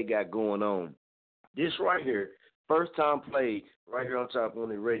see what they got going on. This right here, first time played right here on Top on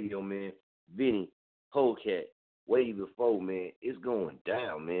the radio, man. Vinny, Holecat, way before, man. It's going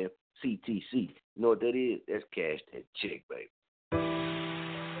down, man. CTC. You know what that is? That's cash that check, baby.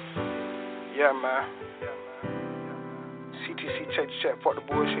 Yeah, man. CTC, check, fuck the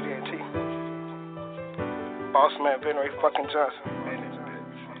bullshit, NT. Boss man, Ben Ray fucking Johnson.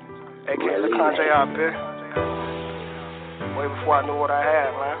 A.K.A. LeCon J out there. Way before I knew what I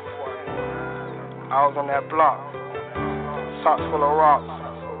had, man. I was on that block. Socks full of rocks.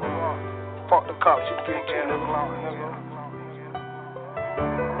 Fuck the cops, you can get in the block, nigga.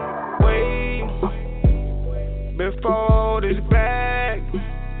 Way before this bag.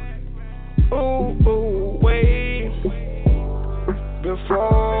 Ooh, way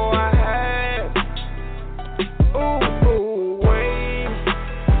before I had. Ooh, way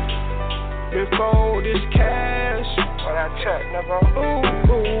before this cash. When I check, nigga.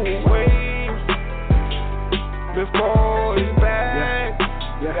 Ooh, way before it's back.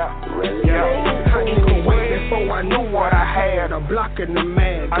 I nigga way before I knew what I had. A block in the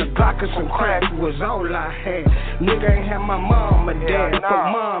mag, a block of some crack was all I had. Nigga ain't had my mom and dad,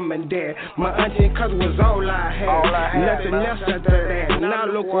 but mom and dad. My auntie and cousin was all I had. Nothing else after that. Now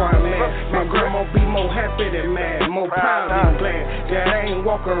look where I'm at. My grandma be more happy than mad, more proud than glad that I ain't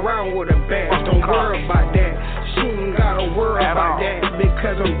walk around with a badge. Don't worry about that. She ain't gotta worry about that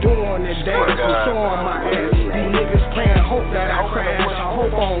because I'm doing the dance. I'm showing my ass. These niggas playing hope that I crash. I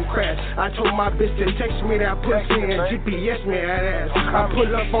hope I don't crash. I told my bitch to text me that pussy and GPS me that ass. I pull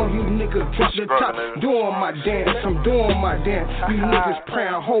up on you niggas, drop the top, doing my dance. I'm doing my dance. You niggas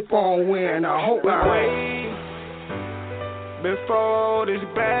praying, hope on win. I hope I win. Before this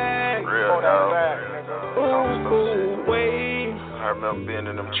bag. Ooh, way I remember being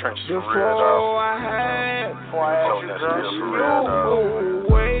in them trenches for real, Before dog. I had Told that still for real,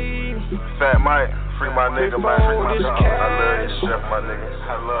 dog. away. Fat Mike, free my nigga, man. Free my dog. I love you, chef, my nigga.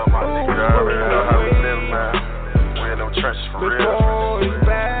 I love my nigga. You already know how we live, man. We in them trenches for real. Told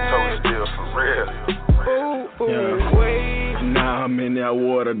still for real. Now I'm in that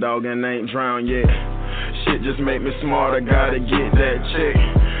water, dog, and ain't drowned yet. Shit just make me smart, I gotta get that check.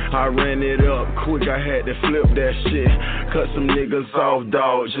 I ran it up quick, I had to flip that shit. Cut some niggas off,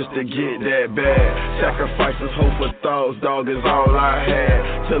 dog, just to get that bag. Sacrifices, hope for thoughts, dog, is all I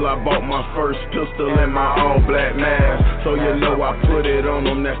had. Till I bought my first pistol and my all-black mask. So you know I put it on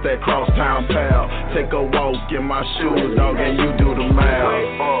them, that's that crosstown pal. Take a walk in my shoes, dog, and you do the math.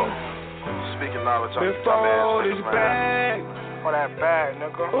 Speaking knowledge on Before this bag. For that bag,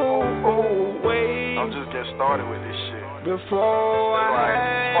 nigga. Wait. I'm just getting started with this shit. Before I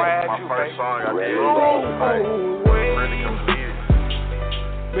had my first song I did. Really completed.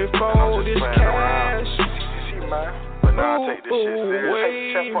 Before this cash. See, man. But now I take this shit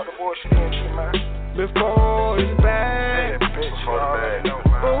serious. Check for the bullshit and shit, man. Before this bag. Before the bag, no,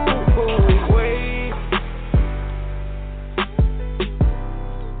 man. Wait.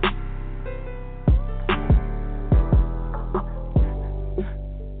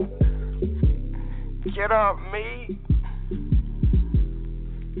 Get up, me.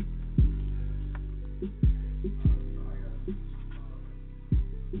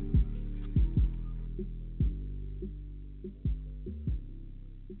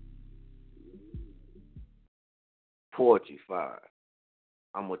 Poetry fire.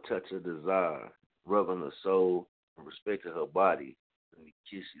 I'm a touch of desire, rubbing her soul and respecting her body. Let me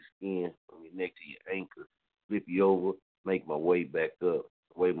kiss your skin from your neck to your ankle, flip you over, make my way back up.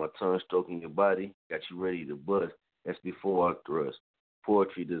 The way my tongue stroking your body, got you ready to bust. That's before I thrust.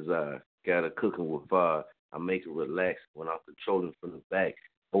 Poetry desire, got her cooking with fire. I make her relax when I'm controlling from the back.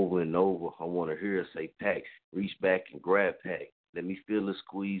 Over and over, I want to hear her say pack. Reach back and grab pack. Let me feel the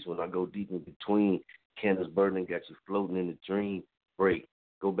squeeze when I go deep in between. Candles burning, got you floating in the dream. Break.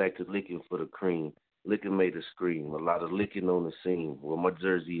 Go back to licking for the cream. Liquor made her scream. A lot of licking on the scene. Where my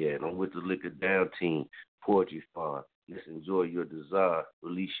jersey at? I'm with the liquor down team. Poetry fire. Let's enjoy your desire.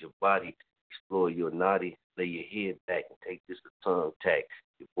 Release your body. Explore your naughty. Lay your head back and take this a tongue tack.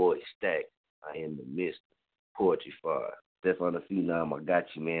 Your boy Stack. I am the Mr. Poetry fire. Stefan the Phenom, I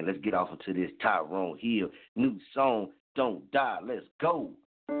got you, man. Let's get off into this Tyrone Hill. New song, Don't Die. Let's go.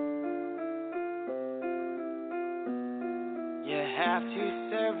 You have to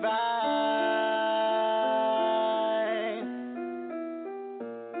survive.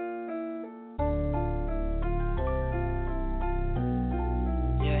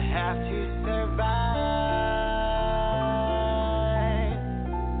 You have to survive.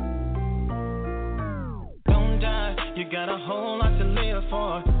 Don't die. You got a whole lot to live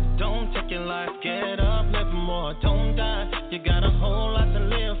for. Don't take your life. Get up, live more. Don't die. You got a whole lot to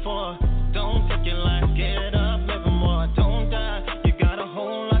live for. Don't take your life. Get up, live more. Don't die. You got a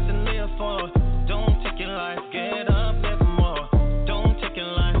whole lot to live for. Don't take your life. Get up, live more. Don't take your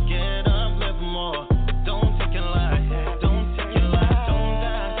life. Get up, live more. Don't take your life. Don't take your life. Don't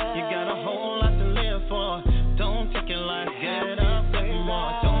die. You got a whole lot to live for. Don't take your life. Get up, live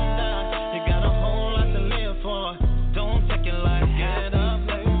more. Don't die. You got a whole lot to live for. Don't take your life. Get up,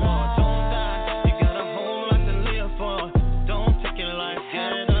 live more. Don't die. You got a whole lot to live for. Don't take your life.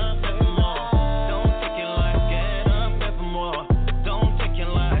 Get up, live more. Don't take your life. Get up, live more. Don't take your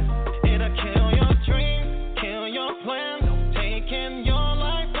life. It'll kill your dreams, kill your plans. Taking your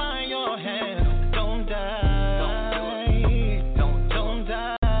life by your hands. Don't die. Don't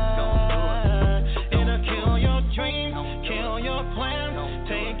die. It'll kill your dreams, kill your plans.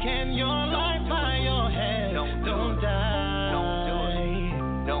 Taking your life by your hands. Don't die. Don't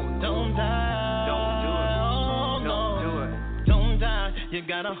die. Oh, no. Don't die. You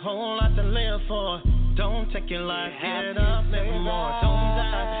got a whole lot to live for. Don't take your life. Get up, live more. Don't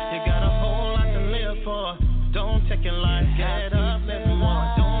die. You got a whole lot to live for. Don't take your life. Get up, live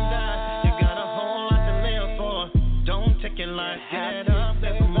more. Don't die. You got a whole lot to live for. Don't take your life. Get up,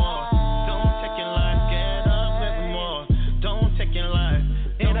 live more. Don't take your life. Get up, live more. Don't take your life.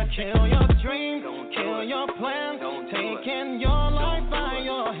 It'll kill your dreams, kill your plans. Taking your life by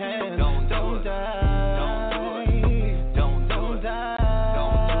your hands. Don't die. Don't die.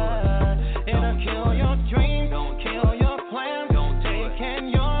 It'll kill your dreams, kill your plans. Taking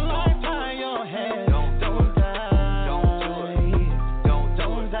your life by your hands. Don't die. Don't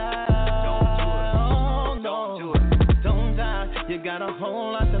die. Oh, no. Don't die. You got a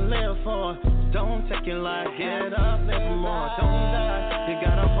whole lot to live for. Don't take your life. Get up, live more. Don't die. You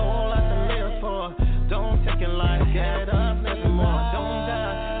got a whole lot to live for. Don't take your life. Get up, live more.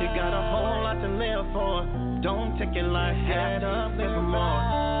 live for. Don't take your life, get up, live for more.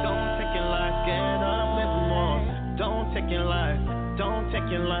 Don't take your life, get up, live for more. Don't take your life, don't take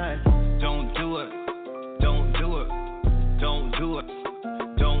your life. Don't do it, don't do it, don't do it,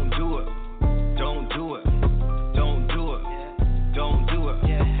 don't do it, don't do it, don't do it, don't do it, don't do it, don't do it, don't do it,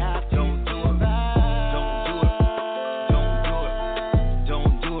 don't do it, don't do it, don't do it,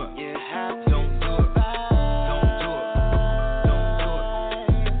 don't do it,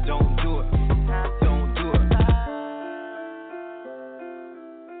 don't do it, don't do it.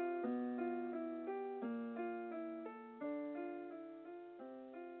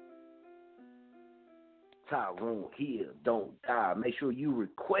 Tyrone Hill, Don't Die. Make sure you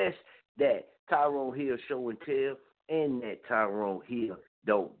request that Tyrone Hill Show and Tell and that Tyrone Hill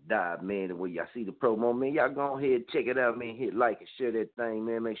Don't Die, man. The way y'all see the promo, man, y'all go ahead and check it out, man. Hit like and share that thing,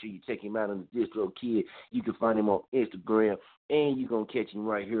 man. Make sure you check him out on the Distro Kid. You can find him on Instagram, and you're going to catch him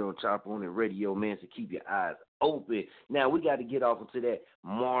right here on Chop On It Radio, man, so keep your eyes open. Now, we got to get off into that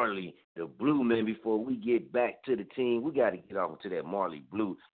Marley, the Blue, man, before we get back to the team. We got to get off into that Marley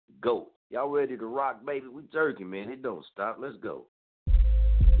Blue. Go. Y'all ready to rock, baby? We jerking, man. It don't stop. Let's go.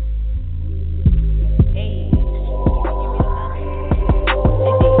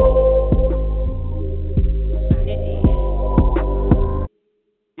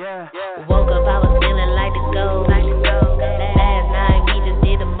 Yeah. Woke up, I was feeling like to go. Last night we just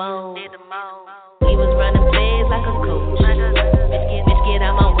did the most. We was running plays like a coach. Bitch, get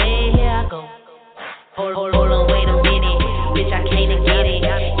out my way, here I go. Hold on, wait a minute. Bitch, I can't get it.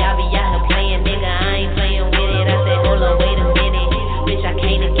 Y'all be out here playing, nigga, I ain't playing with it. I said, hold on, wait a minute. Bitch, I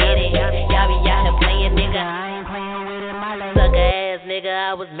can't get it. Y'all be out here playing, nigga, I ain't playing with it. My sucker ass nigga,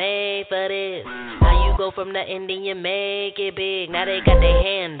 I was made for this. How you go from nothing, then you make it big. Now they got their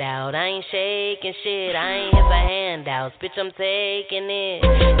hand out. I ain't shaking shit. I ain't here for handouts. Bitch, I'm taking it.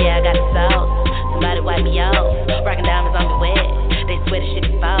 Yeah, I got the sauce. Somebody wipe me out. Rockin' diamonds on me wet. They swear the shit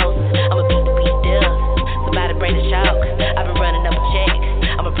is false. I'ma beat the beat up. Somebody bring the chalk. I've been running up a check.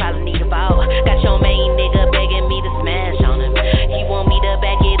 I'ma probably need a vault. Got your main nigga begging me to smash on him. He want me to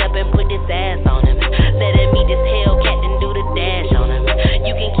back it up and put this ass on him. Letting me this Hellcat and do the dash on him.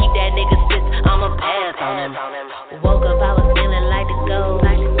 You can keep that nigga spits. I'ma pass on him. Woke up, I was feeling like to go.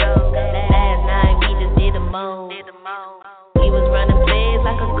 Last night we just did the most. We was running plays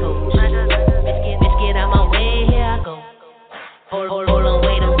like a coach. Bitch, get out my way, here I go. Hold on,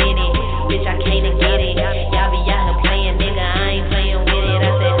 wait a minute. Bitch, I can't get it. Y'all be out here playing, nigga, I ain't playing with it.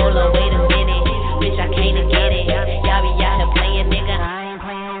 I said, hold on, wait a minute. Bitch, I can't get it. Y'all be out here playing, nigga, I ain't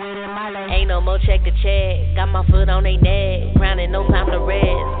playing with it. My life ain't no more check to check. Got my foot on they neck. Grinding, no time to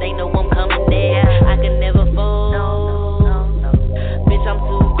rest. They know I'm coming there. I can never fold. Bitch, I'm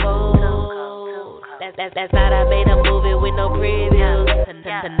too cold. That's night I made a movie with no preview.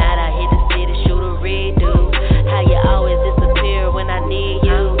 Tonight I hit the city, shoot a redo. How you always disappear when I need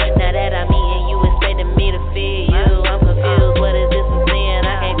you. Now that I'm eating, you expecting me to feed you. I'm confused, what is this I'm saying?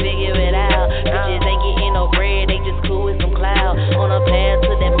 I can't figure it out. Bitches ain't getting no bread, they just cool with some clout. On a path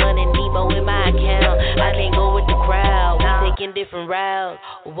to that money, Nemo in my account. I can't go with the crowd, we taking different routes.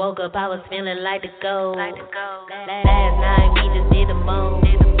 Woke up, I was feeling like to go. Last night we just did the most.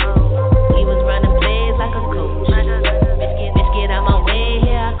 We was running plays like a coach. Bitch, get out my way,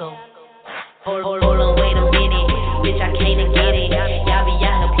 here I go. Hold on, wait a minute. Bitch, I can't get it. Y'all be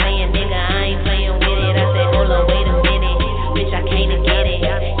out here playing, nigga, I ain't playing with it. I said, hold on, wait a minute. Bitch, I can't get it.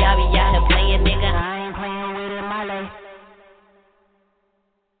 Y'all be out here playing, nigga, I ain't playing with it. My life.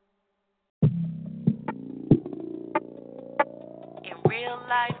 In real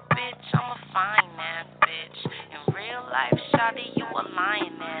life, bitch, I'm a fine ass bitch. In real life, shawty, you a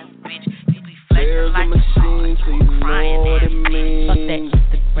lying ass bitch. You be flexing like a machine, so you know what it means. Fuck that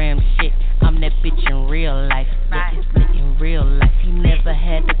Instagram shit. I'm that bitch in real life. Yeah, it's lit in real life. You never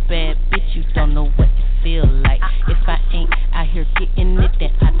had a bad bitch, you don't know what it feel like. If I ain't out here getting it,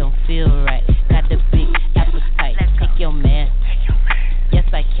 then I don't feel right. Got a big appetite. Take your man. Yes,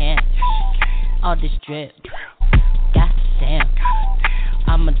 I can. All this drip. Goddamn.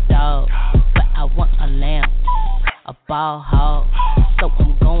 I'm a dog, but I want a lamb. A ball hog, so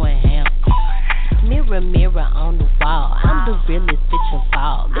I'm going ham. Mirror, mirror on the wall. I'm the realest bitch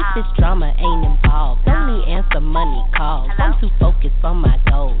involved. If this drama ain't involved, only answer money calls. I'm too focused on my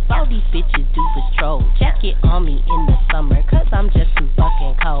goals. All these bitches do is troll. Jacket on me in the summer, cause I'm just too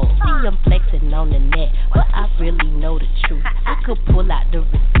fucking cold. See, I'm flexing on the net, but I really know the truth. I could pull out the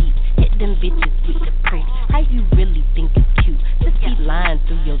receipt, hit them bitches with the proof. How you really think it's cute? Just be lying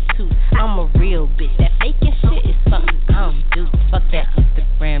through your tooth. I'm a real bitch. That faking shit is something I don't do. Fuck that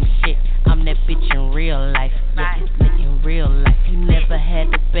Instagram shit. I'm that bitch in real life. Yeah, it's lit in real life. You never had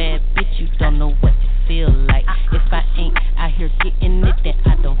a bad bitch, you don't know what it feel like. If I ain't out here getting it, then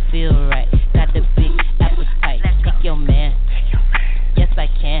I don't feel right. Got a big appetite, take your man. Yes, I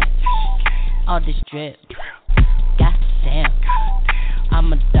can. All this drip, goddamn.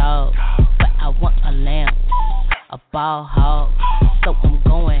 I'm a dog, but I want a lamb. A ball hog, so I'm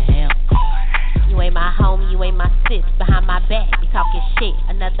going ham. You ain't my homie, you ain't my sis. Behind my back, you talking shit.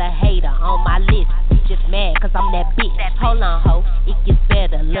 Another hater on my list. You just mad cause I'm that bitch. Hold on, ho, it gets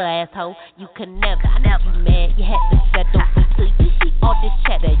better, little asshole. You could never, I know you mad. You had to settle until you see all this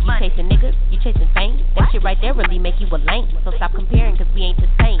chatter. You chasing niggas, you chasing fame. That shit right there really make you a lame. So stop comparing cause we ain't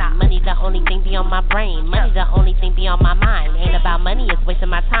the same. Money the only thing be on my brain. Money the only thing be on my mind. Ain't about money, it's wasting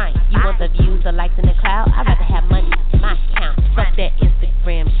my time. You want the views, the likes in the cloud? I'd rather have money, my account. Fuck that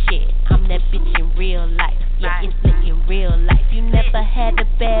Instagram shit. I'm that bitch in real life. Yeah, it's lit in real life. You never had a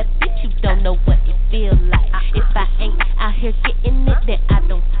bad bitch, you don't know what it feel like. If I ain't out here getting it, then I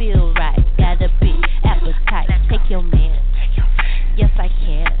don't feel right. Got a big appetite, take your man. Yes, I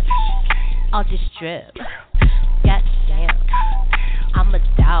can. All this drip, goddamn. I'm a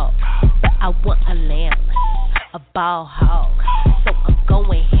dog, but I want a lamb. A ball hog, so I'm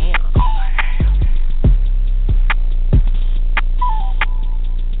going ham.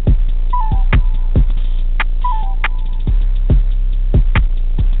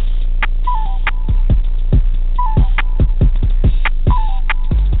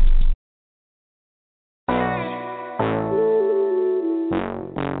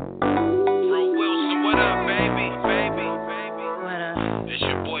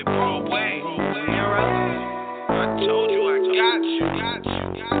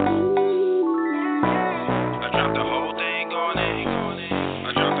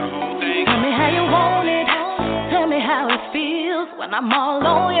 I'm all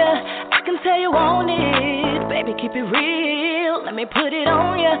on ya, I can tell you want it. Baby, keep it real, let me put it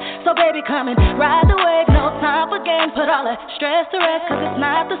on ya. So baby, come and ride the wave, no time for games. Put all the stress to rest, cause it's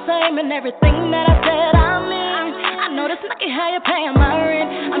not the same. And everything that I said I mean. I know this lucky how you're paying my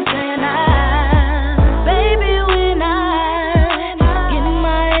rent. I'm saying baby, when I get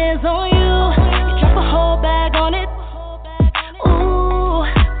my hands on you, you drop a whole bag on it.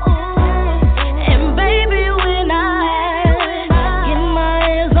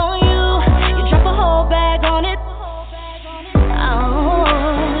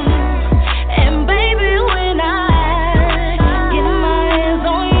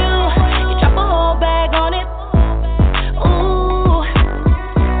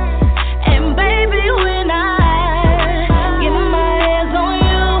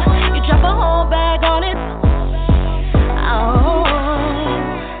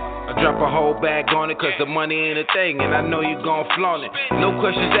 Cause the money ain't a thing, and I know you gon' flaunt it. No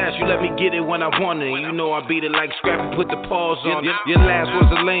questions asked, you let me get it when I want it. You know I beat it like scrappy, put the pause on it. Your last was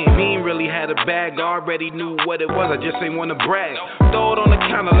a lame, he ain't really had a bag. I already knew what it was, I just ain't wanna brag. Throw it on the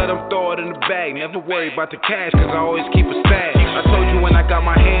counter, let him throw it in the bag. Never worry about the cash, cause I always keep a stash. I told you when I got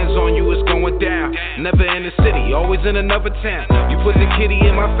my hands on you, it's going down. Never in the city, always in another town. You put the kitty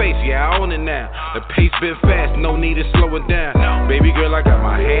in my face, yeah, I own it now. The pace been fast, no need to slow it down. Baby girl, I got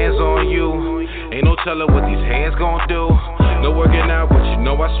my hands on you. Ain't no telling what these hands gon' do. No working out, but you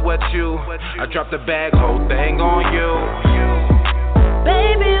know I sweat you. I drop the bag, whole thing on you.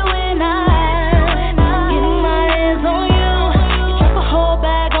 Baby, when I get my hands on you, you drop a whole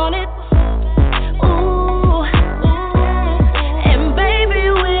bag on it. Ooh, and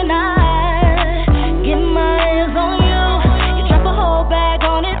baby, when I get my hands on you, you drop a whole bag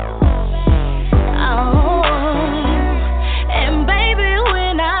on it. Oh, and baby,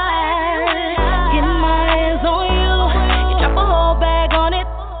 when I get my hands on you, you drop a whole bag on it.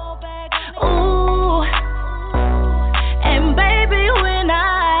 Ooh, and baby, when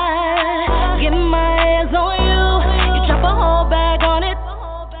I get my hands on you, you drop a whole bag on it.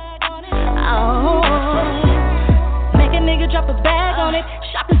 Oh, make a nigga drop a bag on it.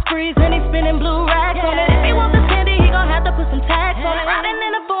 Shopping sprees and he spending blue racks on it. If he want the candy, he gon' have to put some tax on it. Riding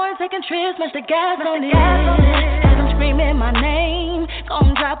in the foreign, taking trips, smash the gas on it. Have him screaming my name,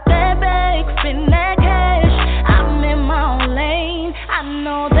 gon' drop that bag, spin that cash. I'm in my own lane, I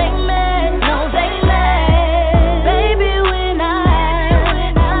know they mad, know they mad. Baby, when I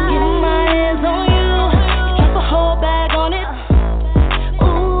get my hands on you, you drop a whole bag on it.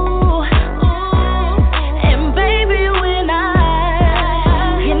 Ooh, and baby, when I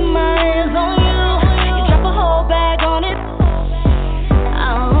get my hands on you, you drop a whole bag on it.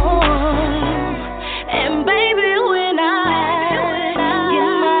 Oh, and baby, when I get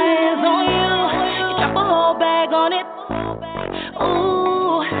my hands on you, you drop a whole bag on it.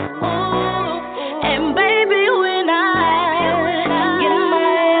 Ooh,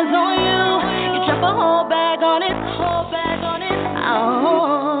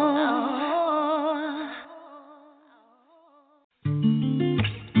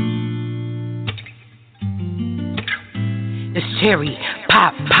 cherry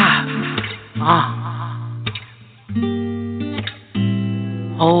pop pop.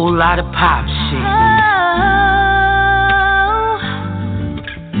 Whole lot of pop shit.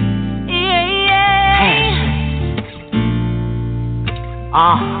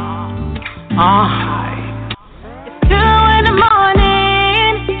 It's 2 in the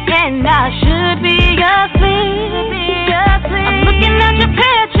morning, and I should be asleep. I'm looking at your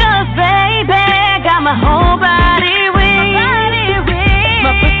pictures, baby. Got my whole body weak.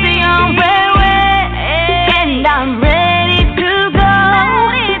 My pussy on wet, and I'm ready to go.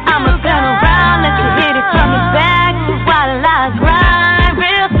 I'ma turn around, let you hit it from the back while I grind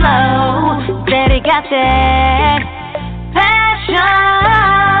real slow. Daddy got that passion.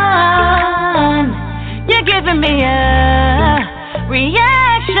 You're giving me a reaction.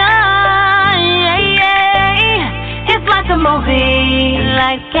 It's like a movie,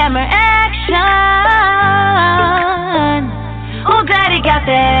 like camera action. Oh, daddy got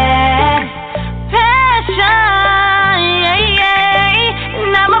that passion.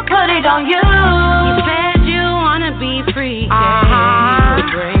 And I'ma put it on you. You said you wanna be free.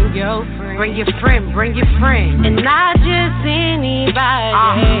 Bring your friend. Bring your friend. And not just anybody.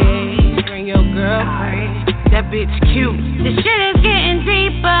 Bring your girlfriend. That bitch cute. This shit is getting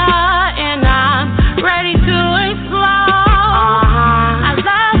deeper, and I'm ready to explore. I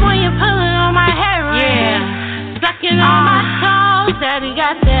love when you're pulling on my hair, sucking on my toes. Daddy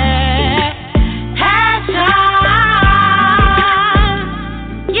got that passion.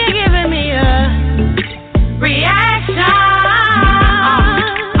 You're giving me a reaction,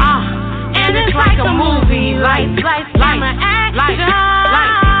 and it's like a movie. Lights, camera action.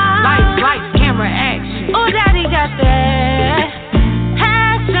 Lights, camera action. Oh, daddy got that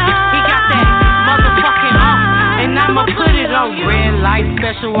passion. He got that motherfucking and I'ma put it on you. Red light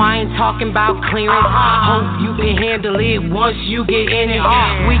special, I ain't talking about clearance. Hope you can handle it once you get in it.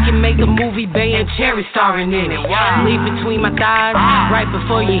 We can make a movie, Bay and Cherry starring in it. Leave between my thighs right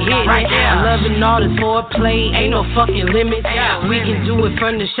before you hit it. I'm loving all this foreplay, ain't no fucking limits. We can do it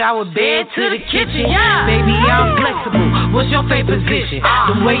from the shower bed to the kitchen. Baby, I'm flexible. What's your favorite position?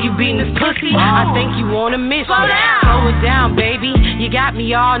 The way you beating this pussy, I think you wanna miss me. Slow it down, baby. You got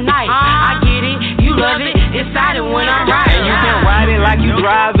me all night. I get it, you love it. Inside it when I'm riding. You can ride it like you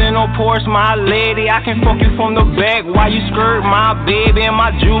driving on Porsche, my lady. I can fuck you from the back while you skirt my baby. And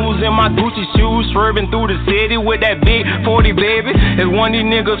my jewels and my Gucci shoes, swerving through the city with that big 40, baby. If one of these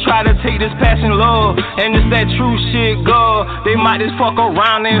niggas try to take this passion love, and it's that true shit, girl, they might just fuck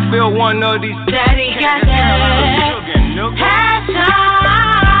around and feel one of these. Daddy got that passion.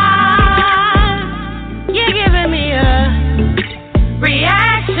 You're giving me a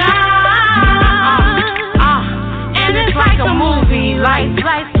reaction. And it's like a movie. Lights,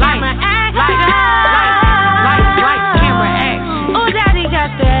 camera action. Lights, camera action. Oh, daddy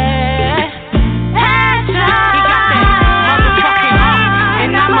got that passion. He got that motherfucking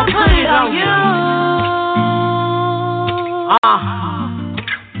and I'ma put it on you.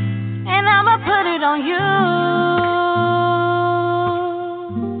 And I'ma put it on you.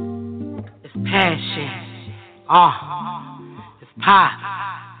 It's passion. It's pop.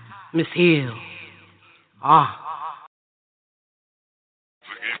 Miss Hill.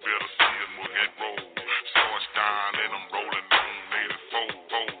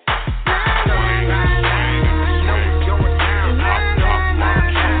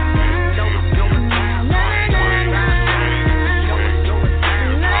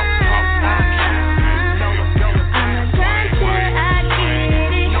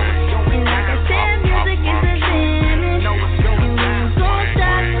 Music is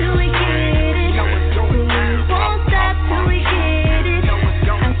a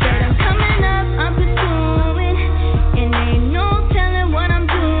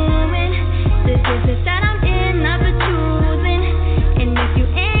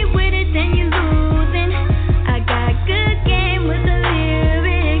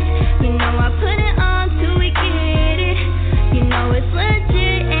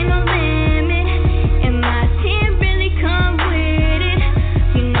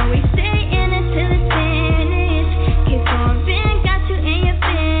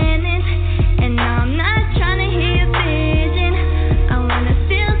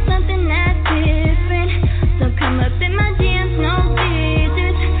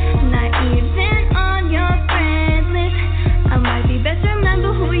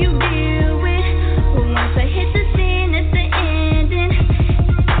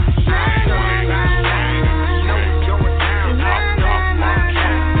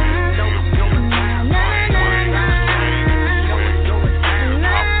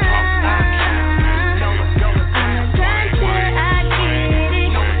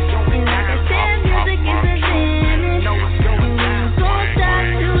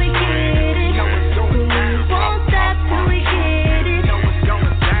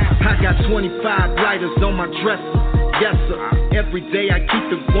day I keep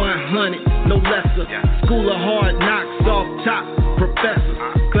it 100, no lesser. School of hard knocks off top, professor.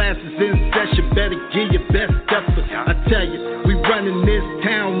 Classes in session, better give your best effort. I tell you, we running this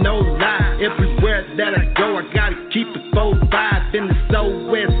town, no lie. Everywhere that I go, I gotta keep it 4-5 in the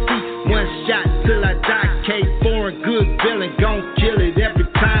West seat. One shot till I die. K4 and good feeling, gon' kill it every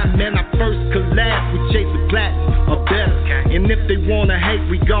time. Man, I first collab, we chase the platinum or better. And if they wanna hate,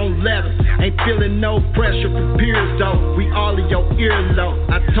 we gon' let them. Ain't feeling no pressure from peers though. We all in your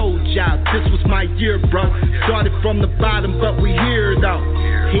earlobe. I told y'all this was my year, bro. Started from the bottom, but we here though.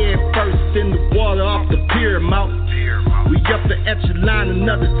 Head first in the water off the pier, mo. We up the echelon,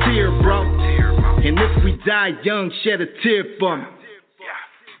 another tier, bro. And if we die young, shed a tear for me.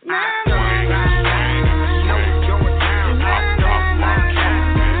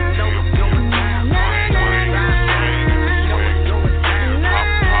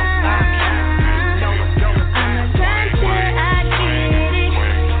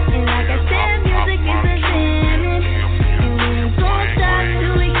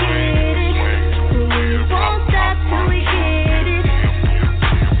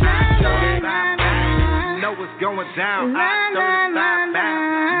 Going down, I-35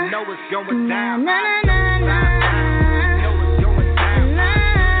 bound. You know it's going down.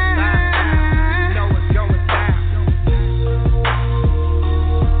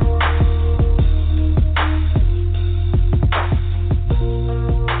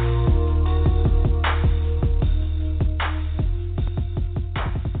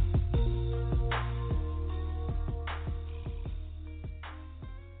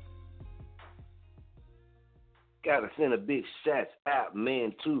 Gotta send a big shout out,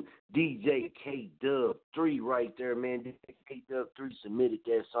 man, to DJ K-Dub 3 right there, man. DJ K-Dub 3 submitted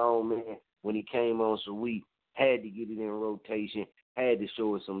that song, man, when he came on, so we had to get it in rotation, had to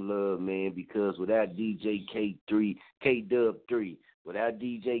show it some love, man, because without DJ K-Dub 3, without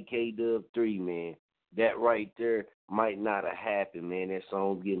DJ K-Dub 3, man, that right there might not have happened, man. That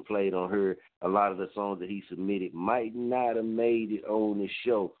song getting played on her. A lot of the songs that he submitted might not have made it on the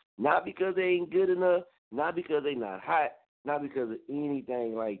show. Not because they ain't good enough, not because they not hot, not because of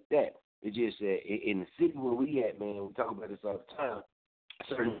anything like that. It's just that in the city where we at, man, we talk about this all the time,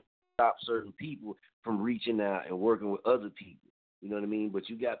 stop certain people from reaching out and working with other people. You know what I mean? But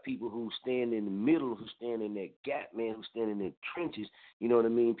you got people who stand in the middle, who stand in that gap, man, who stand in the trenches. You know what I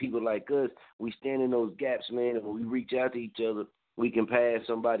mean? People like us, we stand in those gaps, man, and when we reach out to each other, we can pass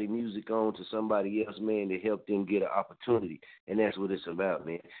somebody music on to somebody else, man, to help them get an opportunity. And that's what it's about,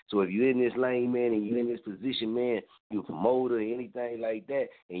 man. So if you're in this lane, man, and you're in this position, man, you're a promoter or anything like that,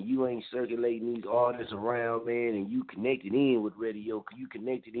 and you ain't circulating these artists around, man, and you connected in with radio, you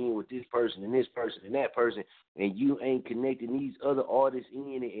connected in with this person and that person, and you ain't connecting these other artists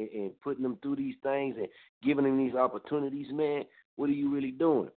in and putting them through these things and giving them these opportunities, man, what are you really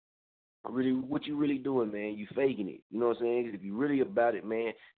doing? What you really doing, man? You faking it. You know what I'm saying? If you really about it,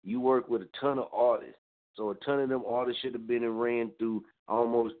 man, you work with a ton of artists. So a ton of them artists should have been and ran through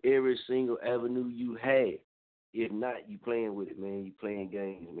almost every single avenue you had. If not, you playing with it, man. You playing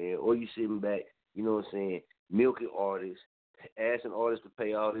games, man. Or you sitting back, you know what I'm saying, milking artists, asking artists to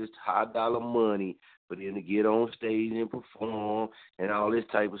pay all this high-dollar money for them to get on stage and perform and all this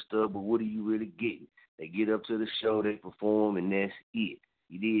type of stuff. But what are you really getting? They get up to the show, they perform, and that's it.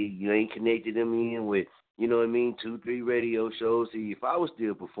 You ain't connected them in with, you know what I mean, 2-3 radio shows. See, if I was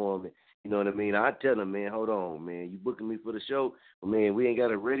still performing, you know what I mean, I'd tell them, man, hold on, man, you booking me for the show? Well, man, we ain't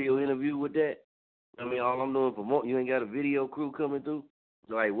got a radio interview with that. I mean, all I'm doing for you ain't got a video crew coming through?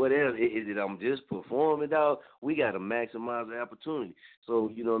 Like, what else? Is it I'm just performing, dog? We got to maximize the opportunity. So,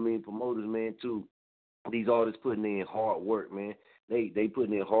 you know what I mean, promoters, man, too, these artists putting in hard work, man. They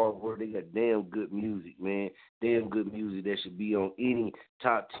putting in hard work. They got damn good music, man. Damn good music that should be on any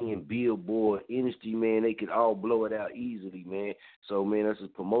top 10 Billboard industry, man. They could all blow it out easily, man. So, man, us as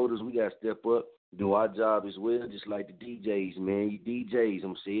promoters, we got to step up, do our job as well, just like the DJs, man. You DJs,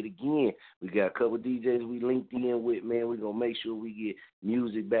 I'm going to say it again. We got a couple of DJs we linked in with, man. We're going to make sure we get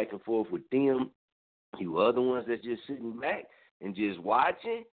music back and forth with them. You other ones that's just sitting back and just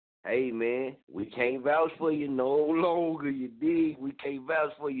watching, hey, man, we can't vouch for you no longer, you dig? We can't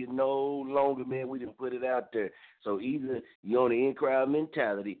vouch for you no longer, man. We done put it out there. So either you're on the in-crowd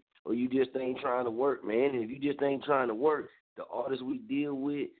mentality or you just ain't trying to work, man. And if you just ain't trying to work, the artists we deal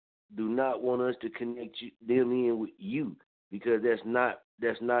with do not want us to connect them in with you because that's not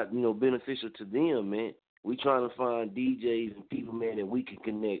beneficial to them, man. We trying to find DJs and people, man, that we can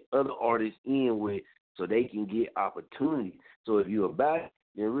connect other artists in with so they can get opportunities. So if you're about it,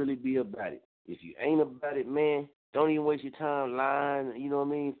 then really be about it. If you ain't about it, man, don't even waste your time lying, you know what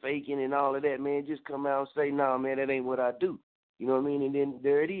I mean, faking and all of that, man. Just come out and say, nah, man, that ain't what I do. You know what I mean? And then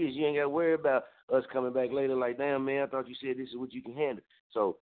there it is. You ain't got to worry about us coming back later like, damn, man, I thought you said this is what you can handle.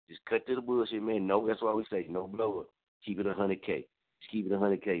 So just cut to the bullshit, man. No, that's why we say no blow up. Keep it 100K. Just keep it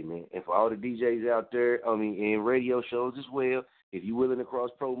 100K, man. And for all the DJs out there, and radio shows as well, if you willing to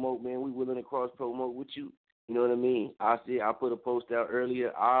cross-promote, man, we willing to cross-promote with you. You know what I mean? I put a post out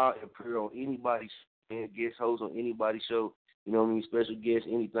earlier. I'll appear on anybody's guest host on anybody's show. You know what I mean? Special guest,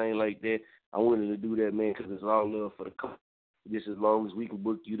 anything like that. I'm willing to do that, man, because it's all love for the company. Just as long as we can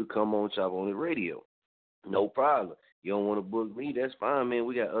book you to come on Chop on the Radio. No problem. You don't want to book me, that's fine, man.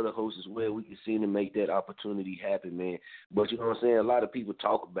 We got other hosts as well. We can see to make that opportunity happen, man. But you know what I'm saying? A lot of people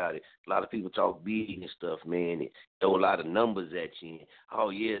talk about it. A lot of people talk big and stuff, man, and throw a lot of numbers at you. And, oh,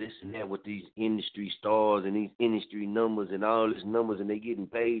 yeah, this and that with these industry stars and these industry numbers and all these numbers, and they getting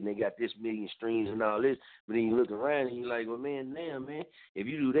paid, and they got this million streams and all this. But then you look around and you're like, well, man, damn, man, if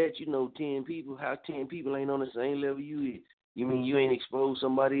you do that, you know 10 people. How 10 people ain't on the same level you is? You mean you ain't exposed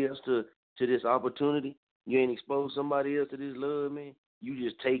somebody else to this opportunity? You ain't exposed somebody else to this love, man. You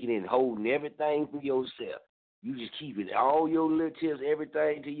just taking it and holding everything for yourself. You just keep it, all your little tips,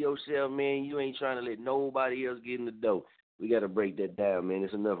 everything to yourself, man. You ain't trying to let nobody else get in the door. We got to break that down, man.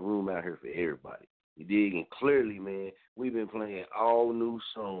 There's enough room out here for everybody. You dig? And clearly, man, we've been playing all new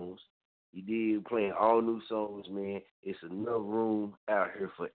songs. You dig? Playing all new songs, man. It's enough room out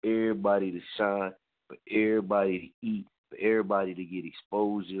here for everybody to shine, for everybody to eat, for everybody to get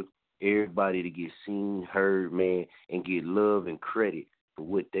exposure, everybody to get seen, heard, man, and get love and credit for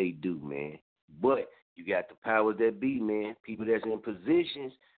what they do, man. But you got the powers that be, man, people that's in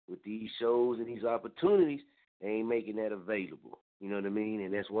positions with these shows and these opportunities, they ain't making that available. You know what I mean?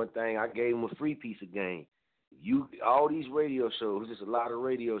 And that's one thing, I gave them a free piece of game. All these radio shows, there's a lot of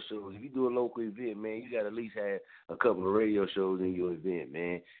radio shows. If you do a local event, man, you got to at least have a couple of radio shows in your event,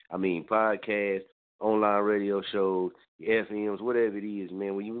 man. I mean, podcasts, online radio shows, FMs, whatever it is,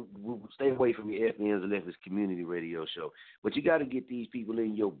 man. When you stay away from your FMs unless it's community radio show. But you got to get these people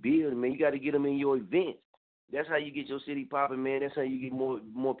in your building, man. You got to get them in your events. That's how you get your city popping, man. That's how you get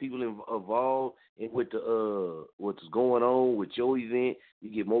more people involved with the what's going on with your event. You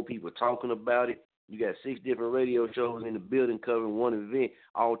get more people talking about it. You got 6 different radio shows in the building covering one event,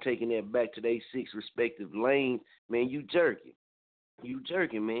 all taking that back to their 6 respective lanes. Man, you jerking. You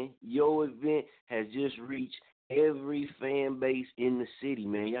jerking, man. Your event has just reached every fan base in the city,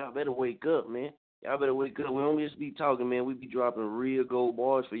 man. Y'all better wake up, man. Y'all better wake up. We don't just be talking, man. We be dropping real gold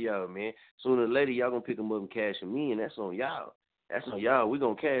bars for y'all, man. Sooner or later, y'all going to pick them up and cash them in. That's on y'all. That's on y'all. We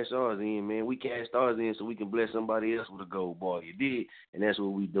going to cash ours in, man. We cashed ours in so we can bless somebody else with a gold bar. You did, and that's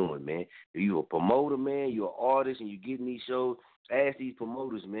what we doing, man. If you a promoter, man, you an artist, and you getting these shows, ask these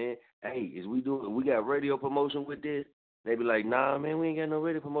promoters, man, hey, we got radio promotion with this? They be like, nah, man, we ain't got no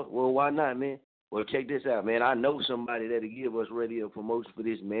radio promotion. Well, why not, man? Well, check this out, man. I know somebody that'll give us radio promotion for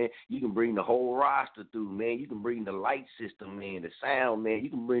this, man. You can bring the whole roster through, man. You can bring the light system, man, the sound, man. You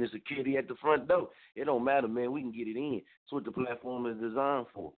can bring the security at the front door. It don't matter, man. We can get it in. It's what the platform is designed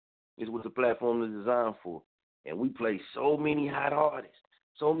for. It's what the platform is designed for. And we play so many hot artists.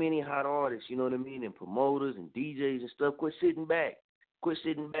 So many hot artists, you know what I mean, and promoters and DJs and stuff. Quit sitting back. Quit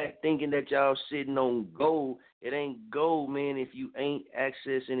sitting back thinking that y'all sitting on gold. It ain't gold, man, if you ain't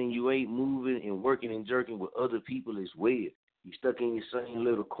accessing and you ain't moving and working and jerking with other people as well. You stuck in your same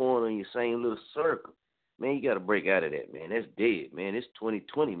little corner, in your same little circle. Man, you got to break out of that, man. That's dead, man. It's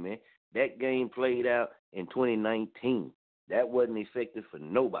 2020, man. That game played out in 2019. That wasn't effective for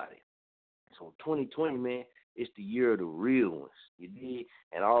nobody. So 2020, man, it's the year of the real ones. You did?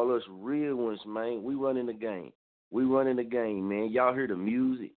 And all us real ones, man, we running the game. We running the game, man. Y'all hear the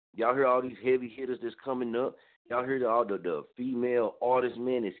music. Y'all hear all these heavy hitters that's coming up. Y'all hear all the female artists,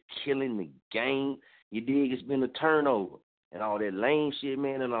 man, that's killing the game. You dig? It's been a turnover. And all that lame shit,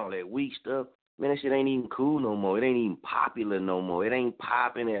 man, and all that weak stuff, man, that shit ain't even cool no more. It ain't even popular no more. It ain't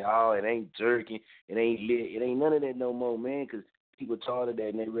popping at all. It ain't jerking. It ain't lit. It ain't none of that no more, man, because people tired of that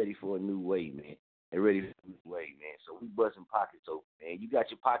and they ready for a new way, man. They ready for a new way, man. So we busting pockets open, man. You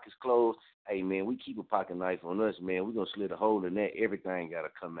got your pockets closed. Hey, man, we keep a pocket knife on us, man. We're going to slit a hole in that. Everything got to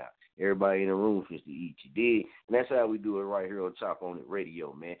come out. Everybody in the room has to eat. You dig? And that's how we do it right here on Chop On It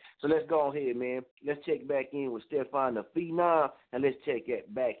Radio, man. So let's go ahead, man. Let's check back in with Stefan the Phenom, and let's check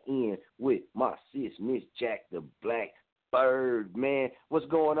that back in with my sis, Miss Jack the Black Bird, man. What's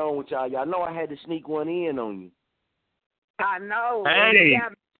going on with y'all? Y'all know I had to sneak one in on you. I know. Hey,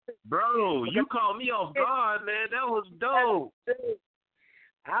 bro, you caught me off guard, man. That was dope.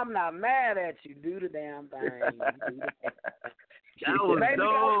 I'm not mad at you. Do the damn thing. That was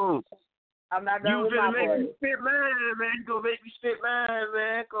dope. I'm not done with my You finna make me spit mine, man. You gonna make me spit mine,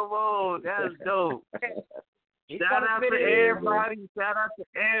 man. Come on. That was dope. Shout out to everybody. Shout out to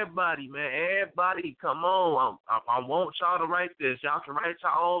everybody, man. Everybody, come on. I want y'all to write this. Y'all can write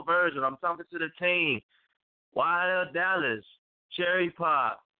your own version. I'm talking to the team. YL Dallas, Cherry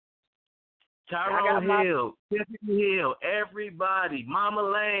Pop, Tyrone Hill, Tiffany Hill, everybody, Mama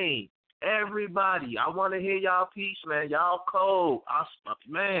Lane, everybody. I want to hear y'all piece, man. Y'all cold.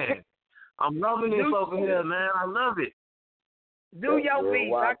 Man, I'm loving this over here, man. I love it. Do your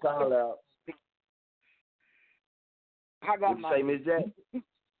piece. I got my piece. Miss Jack?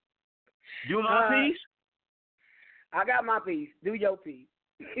 Do my piece? I got my piece. Do your piece.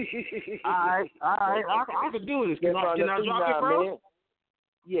 All right. I can do this. Can I drop it, bro? Man.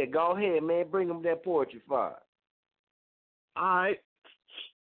 Yeah, go ahead, man. Bring them that poetry fire. All right.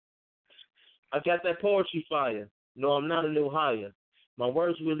 I got that poetry fire. No, I'm not a new hire. My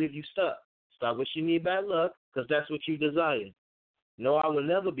words will leave you stuck. Stop wishing me bad luck, because that's what you desire. No, I will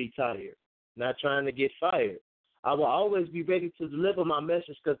never be tired. Not trying to get fired. I will always be ready to deliver my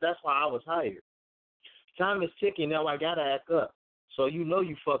message, because that's why I was hired. Time is ticking. Now I got to act up. So you know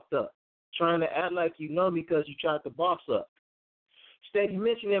you fucked up. Trying to act like you know me because you tried to boss up. Steady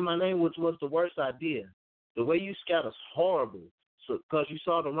mentioning my name, which was the worst idea. The way you scatter's horrible, because you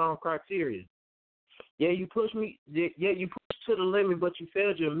saw the wrong criteria. Yeah, you pushed me. Yeah, you pushed to the limit, but you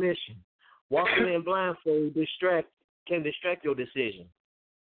failed your mission. Walking in blindfold can distract your decision.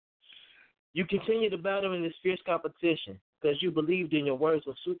 You continue to battle in this fierce competition because you believed in your words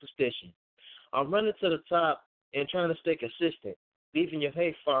of superstition. I'm running to the top and trying to stay consistent, leaving your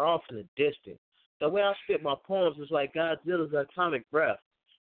hate far off in the distance. The way I spit my poems is like Godzilla's atomic breath.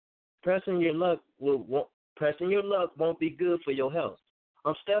 Pressing your luck won't be good for your health.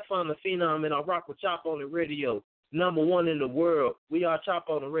 I'm Stefan the Phenom, and I rock with Chop on the radio. Number 1 in the world. We are Chop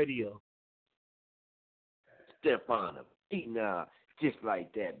on the radio. Stefan the Phenom, just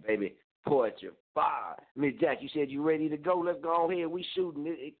like that, baby. Poetry fire. Miss Jack, you said you ready to go. Let's go ahead. We shooting.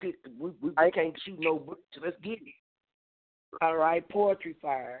 We can't shoot no books. Let's get it. All right, poetry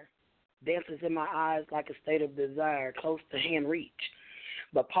fire. Dances in my eyes like a state of desire, close to hand reach.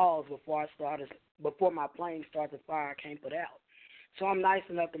 But pause before my plane starts a fire I can't put out. So I'm nice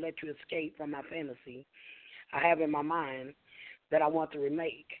enough to let you escape from my fantasy I have in my mind that I want to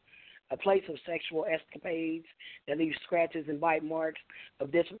remake. A place of sexual escapades that leaves scratches and bite marks of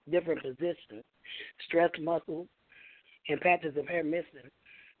different positions, stressed muscles, and patches of hair missing.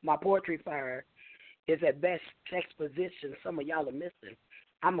 My poetry fire is at best sex position some of y'all are missing.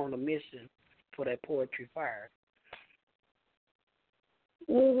 I'm on a mission for that poetry fire.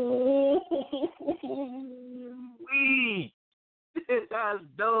 Ooh, that's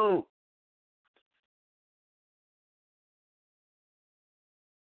dope.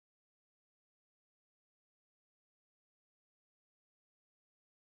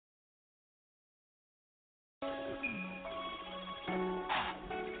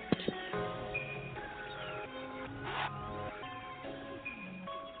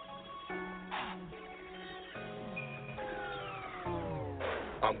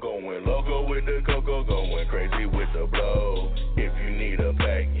 I'm going loco with the cocoa, going crazy with the blow. If you need a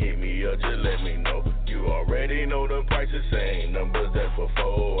pack, hit me up, just let me know. You already know the prices, same numbers as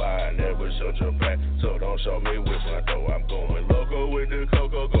before. I never showed your pack, so don't show me with my dough. I'm going loco with the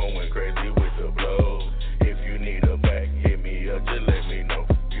cocoa, going crazy with the blow. If you need a pack, hit me up, just let me know.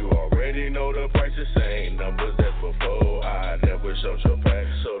 You already know the prices, same numbers as before. I never showed your pack,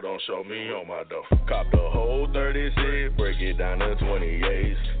 so don't show me on my dough. Cop the whole 36, break it down to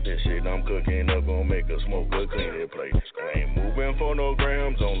 28. This shit I'm cooking up gon' make a smoker clean it plate. I ain't moving for no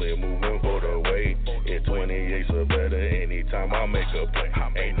grams, only moving for the weight. If 28's or better, anytime I make a play.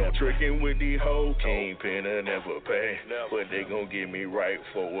 Ain't no tricking with these hoes, kingpin will never pay. But they gon' get me right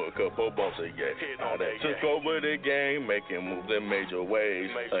for a couple bumps a year. Now they took over the game, making moves in major ways.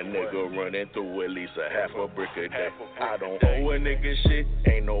 A nigga running through at least a half a brick a day. I don't owe a nigga shit,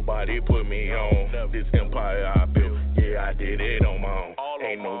 ain't nobody put me on. This empire I built, yeah, I did it on my own.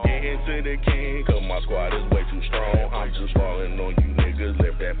 Ain't no getting to the king, cause my squad is way too strong. I'm just falling on you niggas,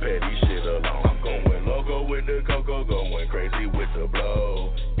 left that petty shit alone. I'm going loco with the cocoa, going crazy with the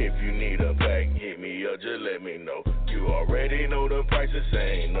blow. If you need a pack, hit me up, just let me know. You already know the prices,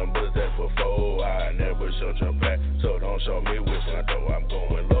 same numbers as before. I never showed your pack, so don't show me with my dough. I'm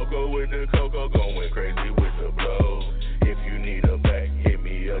going loco with the cocoa, going crazy with the blow. If you need a pack, hit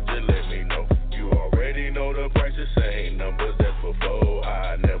me up, just let me know. You already know the prices, same numbers as before.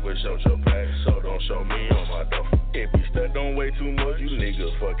 I never showed your pack, so don't show me on my dough. If you stuck on way too much, you niggas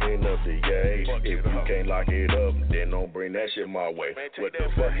fucking up the yay. If you can't lock it up, then don't bring that shit my way. What the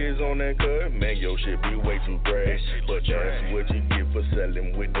fuck is on that cut? Man, your shit be way too gray. But that's what you get for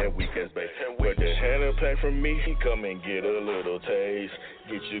selling with that weak ass bait. But the hand pack from me, come and get a little taste.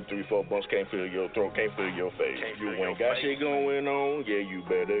 Get you 3-4 bumps, can't feel your throat, can't feel your face. You ain't got shit going on, yeah, you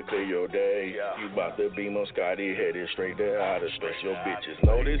better clear your day. You bout to be my Scotty, headed straight there out of stress. Your bitches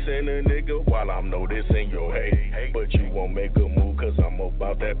noticing a nigga while I'm noticing your hate. But you won't make a move cause I'm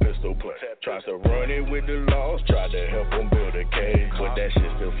about that pistol play. Tries to run it with the laws, tried to help him build a cage. But that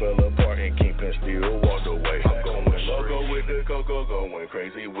shit still fell apart and Kingpin still walked away. I'm going loco with the cocoa, going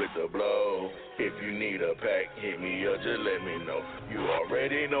crazy with the blow. If you need a pack, hit me up, just let me know. You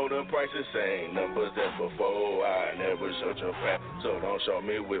already know the prices, same numbers as before. I never shut your pack, so don't show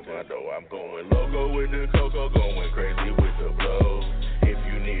me with my dough. I'm going loco with the cocoa, going crazy with the blow. If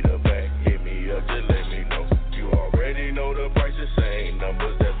you need a pack, hit me up, just let me know. You already know the prices, same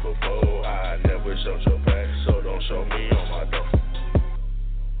numbers as before. I never shut your pack, so don't show me on my dough.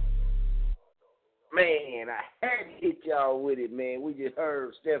 Man, I had to hit y'all with it, man. We just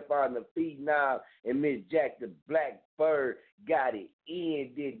heard Stephon the Phenom and Miss Jack the Blackbird got it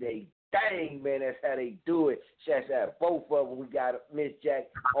in, did they thing, man. That's how they do it. Shouts out both of them. We got Miss Jack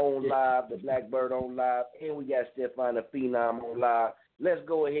on live, the Blackbird on live, and we got Stephon the Phenom on live. Let's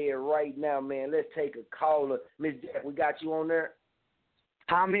go ahead right now, man. Let's take a caller. Miss Jack, we got you on there?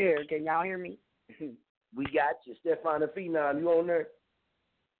 I'm here. Can y'all hear me? We got you. Stephon the Phenom, you on there?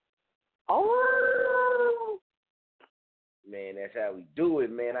 Oh, man, that's how we do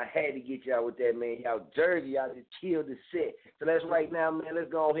it, man. I had to get y'all with that, man. Y'all Jersey, y'all just killed the set. So that's right now, man. Let's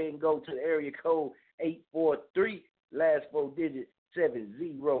go ahead and go to the area code 843, last 4 digits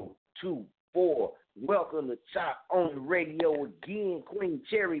 7024. Welcome to Chop on the Radio again, Queen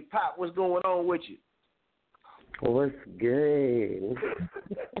Cherry Pop. What's going on with you? What's good?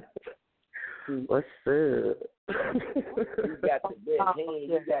 What's up? You got the best hand.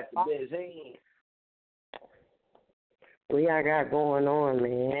 You got the best hand. What y'all got going on,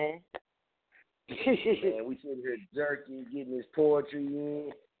 man? Man, we sitting here jerking, getting this poetry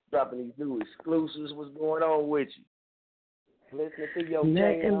in, dropping these new exclusives. What's going on with you? Listening to your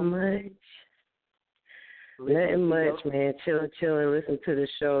Nothing much. Nothing much, man. Chilling, listen to the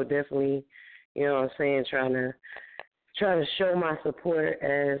show. Definitely, you know what I'm saying, trying to show my support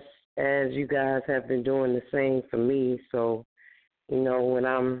as you guys have been doing the same for me. So, you know, when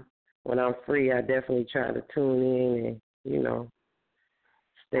I'm free, I definitely try to tune in and, you know,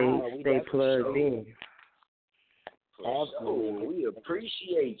 stay plugged in. Absolutely. We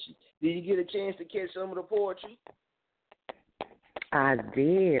appreciate you. Did you get a chance to catch some of the poetry? I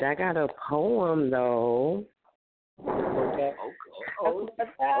did. I got a poem, though. Okay.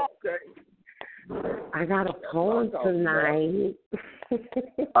 I got a poem tonight.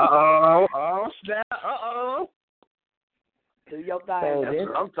 Oh, snap. Do your thing. That's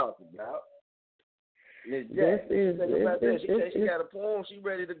what I'm talking about. Miss Jack, she said she got a poem. She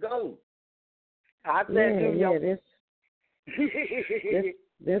ready to go.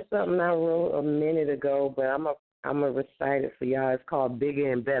 There's something I wrote a minute ago, but I'm gonna recite it for y'all. It's called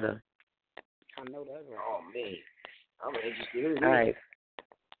Bigger and Better. I know that. Oh man, I'm interested. All right.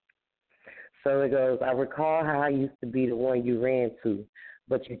 So it goes, I recall how I used to be the one you ran to,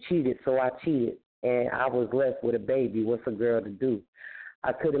 but you cheated, so I cheated, and I was left with a baby. What's a girl to do?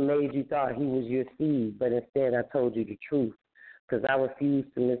 I could have made you thought he was your seed, but instead I told you the truth, because I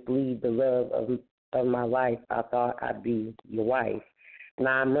refused to mislead the love of my life. I thought I'd be your wife.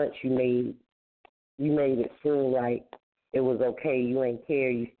 9 months you made it seem like it was okay. You ain't care.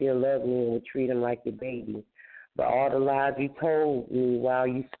 You still love me and would treat him like your baby. But all the lies you told me while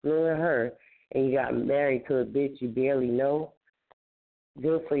you screwing her, and you got married to a bitch you barely know,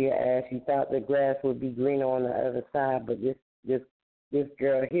 good for your ass. You thought the grass would be greener on the other side, but this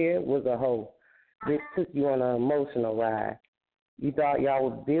girl here was a hoe. This took you on an emotional ride. You thought y'all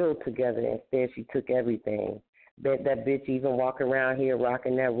would build together. Instead, she took everything. Bet that bitch even walk around here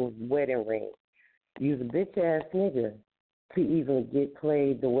rocking that wedding ring. You's a bitch-ass nigga to even get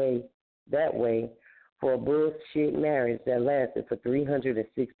played that way for a bullshit marriage that lasted for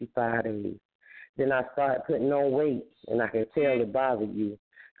 365 days. Then I started putting on weight, and I could tell it bothered you,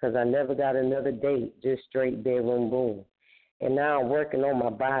 because I never got another date, just straight bedroom boom. And now I'm working on my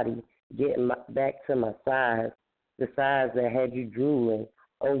body, getting back to my size, the size that had you drooling.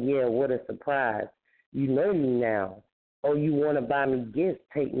 Oh, yeah, what a surprise. You know me now. Oh, you want to buy me gifts,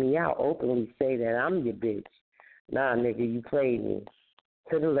 take me out, openly say that I'm your bitch. Nah, nigga, you played me.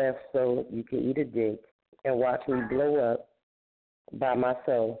 To the left so you can eat a dick and watch me blow up by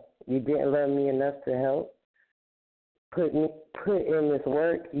myself. You didn't love me enough to help. put in this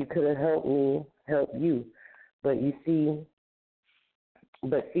work. You could have helped me help you. But you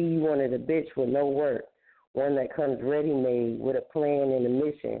wanted a bitch with no work, one that comes ready-made with a plan and a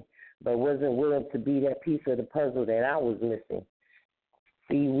mission, but wasn't willing to be that piece of the puzzle that I was missing.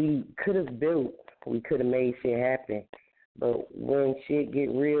 See, we could have built, we could have made shit happen, but when shit get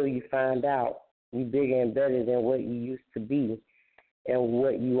real, you find out you bigger and better than what you used to be and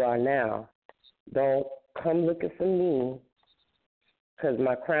what you are now. Don't come looking for me, because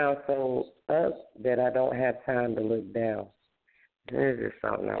my crown's so up that I don't have time to look down. This is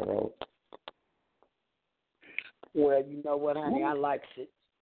something I wrote. Well, you know what, honey? I like it.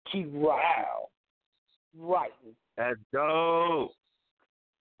 Keep writing. Writing. That's dope.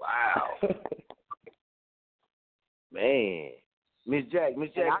 Wow. Man. Miss Jack,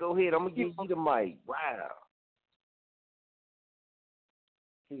 go ahead. I'm going to give you the mic. Wow.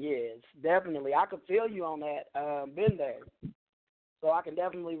 Yes, definitely. I could feel you on that. Been there. So I can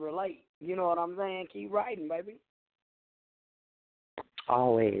definitely relate. You know what I'm saying? Keep writing, baby.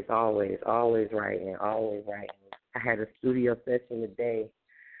 Always writing. I had a studio session today.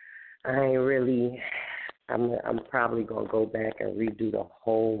 I'm probably going to go back and redo the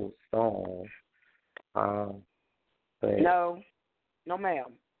whole song. But No,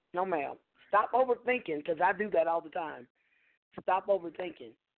 ma'am. Stop overthinking, because I do that all the time. Stop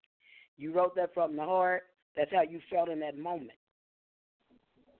overthinking. You wrote that from the heart. That's how you felt in that moment.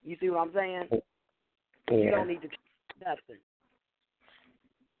 You see what I'm saying? Yeah. You don't need to nothing.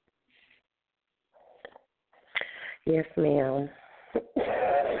 Yes, ma'am.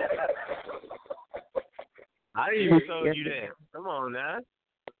 I didn't even told you that. Come on now.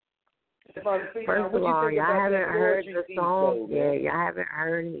 First of all, y'all haven't heard the song yet. Y'all haven't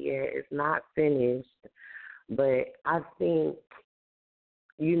heard it yet. It's not finished. But I think,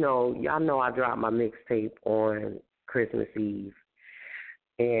 y'all know I dropped my mixtape on Christmas Eve.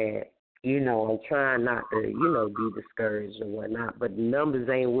 And, I'm trying not to, be discouraged and whatnot. But the numbers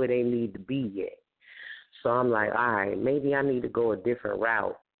ain't where they need to be yet. So I'm like, all right, maybe I need to go a different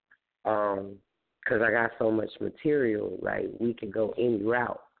route. Because I got so much material, like we can go any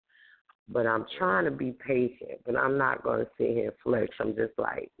route. But I'm trying to be patient, but I'm not going to sit here and flex. I'm just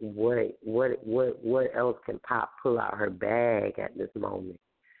like, what else can Pop pull out her bag at this moment?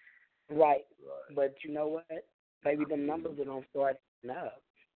 Right. But you know what? Maybe the numbers are going to start up.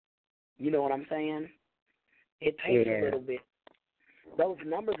 You know what I'm saying? It takes a little bit. Those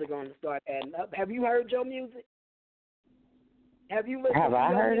numbers are going to start adding up. Have you heard your music? Have you listened to Have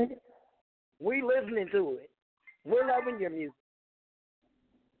I heard music? it? We listening to it. We're loving your music.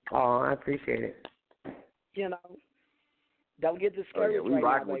 Oh, I appreciate it. Don't get discouraged we right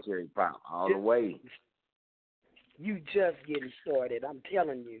rock now, with Cherry Pop all the way. You just getting started. I'm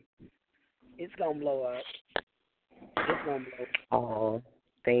telling you. It's going to blow up. It's going to blow up. Oh,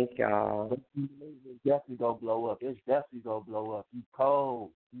 thank y'all. It's definitely going to blow up. It's definitely going to blow up. You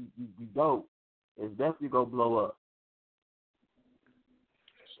cold. You dope. It's definitely going to blow up.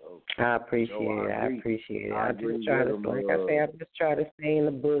 I appreciate it. I appreciate it. I just try to, like I say, I just try to stay in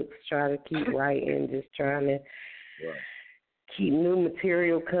the books, try to keep writing, just trying to keep new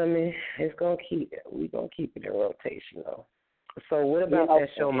material coming. We're gonna keep it in rotation though. So what about that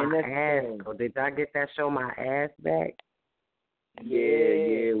show My Ass? Did I get that show My Ass back?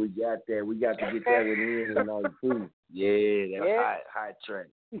 Yeah, we got that. We got to get that one in tonight too. Yeah, that's hot track.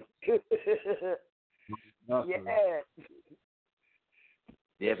 Yeah.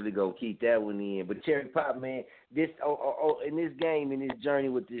 Definitely go keep that one in. But Cherry Pop, man, this in this game, in this journey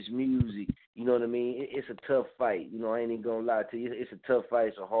with this music, you know what I mean? It's a tough fight. I ain't even gonna lie to you. It's a tough fight.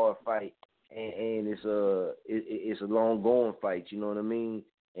 It's a hard fight, and it's a long going fight. You know what I mean?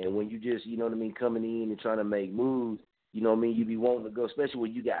 And when you just, coming in and trying to make moves, you know what I mean? You be wanting to go, especially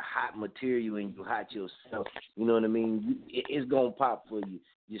when you got hot material and you hot yourself. You know what I mean? It's gonna pop for you.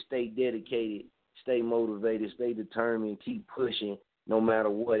 You stay dedicated, stay motivated, stay determined, keep pushing. No matter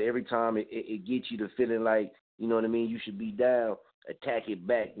what, every time it gets you to feeling like, you know what I mean, you should be down, attack it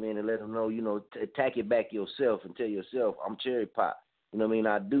back, man, and let them know, attack it back yourself and tell yourself, I'm Cherry Pop. You know what I mean?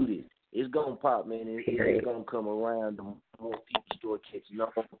 I do this. It's going to pop, man, and it's going to come around. The more people start catching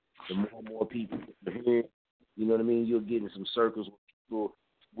on, the more people hear. You know what I mean? You'll get in some circles where people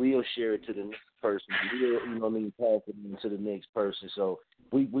will share it to the next person. We'll, pass it on to the next person. So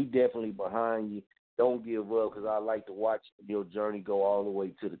we definitely behind you. Don't give up, because I like to watch your journey go all the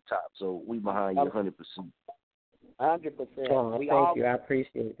way to the top. So we behind you 100%. 100%. Oh, thank you. I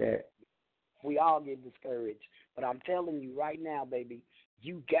appreciate that. We all get discouraged. But I'm telling you right now, baby,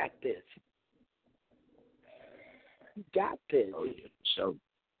 you got this. You got this. Oh, yeah. So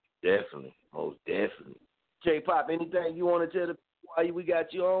definitely. Most definitely. Cherry Pop, anything you want to tell the people why we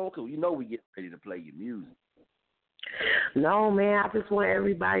got you on? Because you know we get ready to play your music. No, man, I just want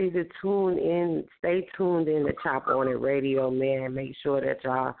everybody to tune in, stay tuned in to Chop On It Radio, man. Make sure that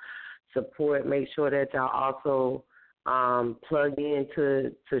y'all support. Make sure that y'all also plug in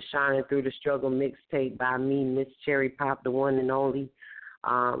to Shining Through the Struggle mixtape by me, Miss Cherry Pop, the one and only.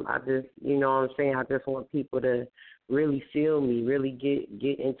 I just, you know what I'm saying, I just want people to really feel me, really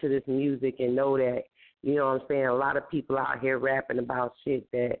get into this music and know that, you know what I'm saying, a lot of people out here rapping about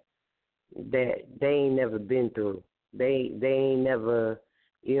shit that they ain't never been through. They ain't never,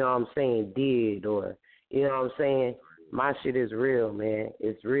 you know what I'm saying, did, or, you know what I'm saying. My shit is real, man.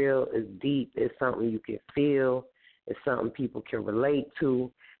 It's real. It's deep. It's something you can feel. It's something people can relate to.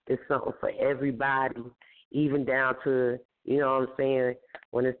 It's something for everybody, even down to, you know what I'm saying,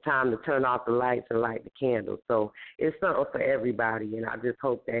 when it's time to turn off the lights and light the candles. So it's something for everybody, and I just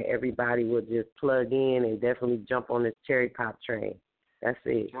hope that everybody will just plug in and definitely jump on this Cherry Pop train. That's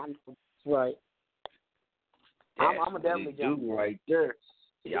it. That's right. I'm definitely jump right there.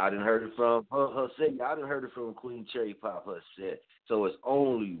 Y'all done heard it from her set. Y'all done heard it from Queen Cherry Pop her set. So it's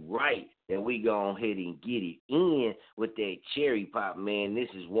only right that we go ahead and get it in with that Cherry Pop, man. This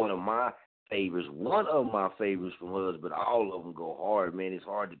is one of my favorites from hers, but all of them go hard, man. It's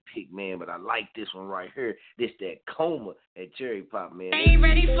hard to pick, man, but I like this one right here. This that Coma at Cherry Pop, man. Ain't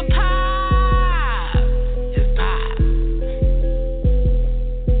ready for pop. Just pop.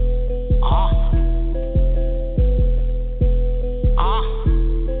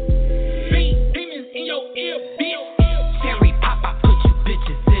 Demons in your ear, bitch. Cherry Pop, I put you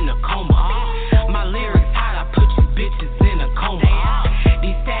bitches in a coma. My lyrics hot, I put you bitches in a coma.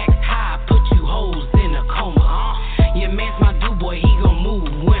 These stacks high, I put you hoes in a coma. Your man's my dude, boy, he gon'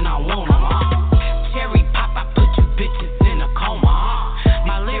 move when I want him. Cherry Pop, I put you bitches in a coma.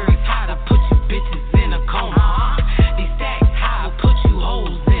 My lyrics hot, I put you bitches in a coma. These stacks high, I put you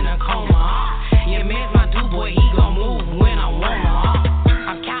hoes in a coma. Your man's my dude, boy, he gon' move when I want him.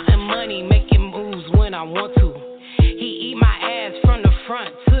 I'm counting money, making moves when I want to. He eat my ass from the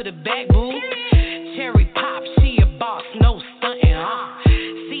front to the back, boo. Cherry Pop, she a boss, no stuntin',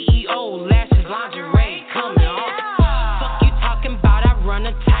 CEO, lashes, lingerie, coming, Fuck you talking about, I run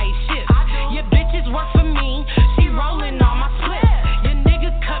a tight ship. Your bitches work for me, she rollin' on my slip. Your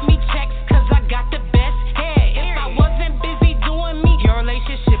niggas cut me checks, cause I got the best hair. If I wasn't busy doing me, your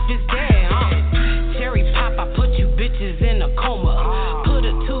relationship is dead, Cherry Pop, I put you bitches in a coma. Put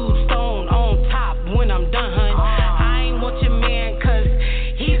a tombstone on top when I'm done, hun. I ain't want your man, cause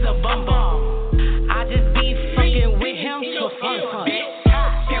he's a bum bum. I just be fucking with him for fun.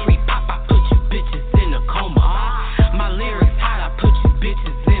 Cherry Pop, I put you bitches in a coma. My lyrics hot, I put you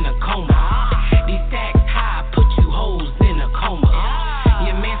bitches in a coma. These stacks high, I put you hoes in a coma.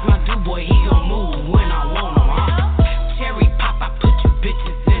 Your man's my dude, boy, he gon' move when I want him. Cherry Pop, I put you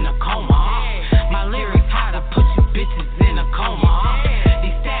bitches in a coma. My lyrics hot, I put you bitches in a coma.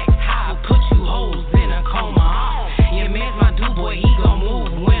 These stacks high, I put you hoes in a coma. Your man's my dude, boy, he gon'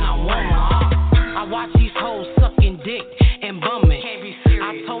 move when I want him. I watch these hoes sucking dick and bumming.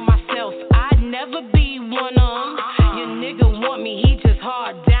 I told myself I'd never be one of them. Your nigga want me, he just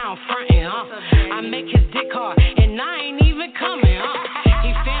hard down frontin', I make his dick hard and I ain't even coming,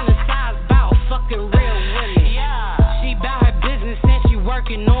 He fantasize about fucking real women. She bout her business and she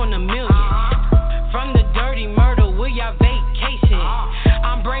working on $1 million. From the dirty murder, where y'all vacation?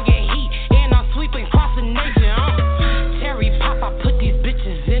 I'm bringing heat and I'm sweeping across the nation, Cherry Pop, I put these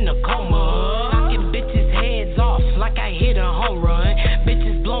bitches in a coma. Knocking bitches heads off like I hit a home run.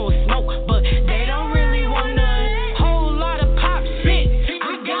 Bitches blowing smoke, but they don't really want none. Whole lot of pop shit,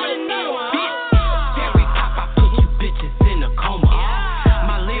 I got another one. Cherry Pop, I put you bitches in a coma.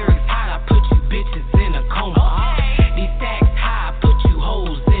 My lyrics hot, I put you bitches in a coma. These stacks high, I put you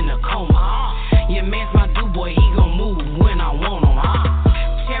hoes in a coma. Your man's my dude, boy, he gon' move when I want him.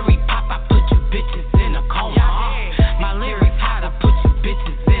 Cherry Pop, I put you bitches in a coma. My lyrics hot, I put you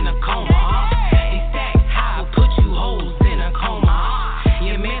bitches in a coma. These stacks high, I put you hoes in a coma.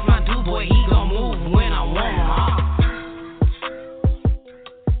 Your man's my dude, boy, he gon' move when I want him.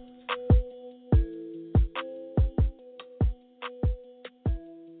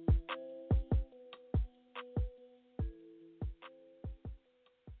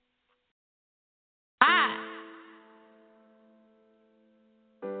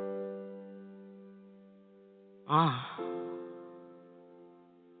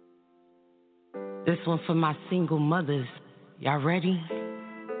 This one for my single mothers. Y'all ready?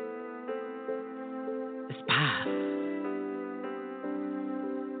 It's pop.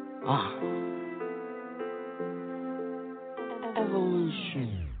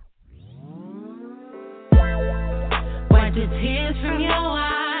 Evolution.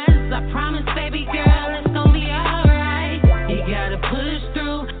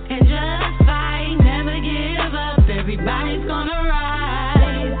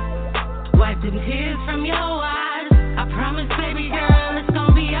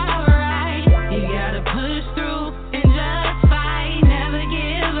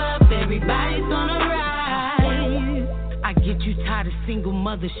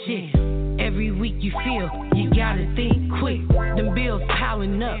 mother shit. Every week you feel you gotta think quick. Them bills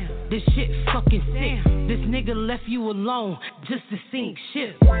piling up, this shit fucking sick. This nigga left you alone just to sink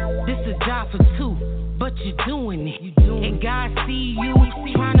ship. This a job for two, but you're doing it. And God see you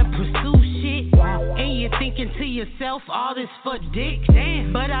trying to pursue shit, and you're thinking to yourself, all this for dick.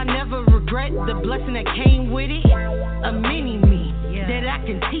 But I never regret the blessing that came with it. A mini me that I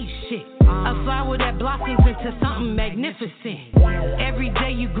can teach shit. A flower that blossoms into something magnificent. Every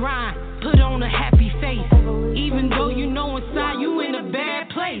day you grind, put on a happy face. Even though you know inside you in a bad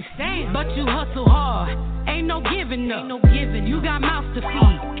place. But you hustle hard, ain't no giving up. You got mouths to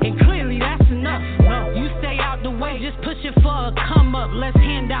feed, and clearly that's enough. You stay out the way, just pushing for a come up. Less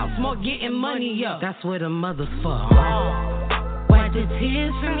handouts, more getting money up. That's what a mother's for. Wipe the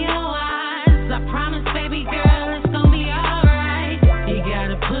tears from your eyes. I promise, baby girl, it's gonna be alright. You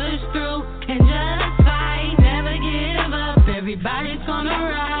gotta push through and just fight. Never give up, everybody's gonna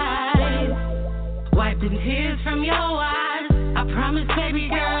rise. Wipe the tears from your eyes. I promise, baby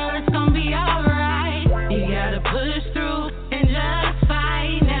girl, it's gonna be alright. You gotta push through and just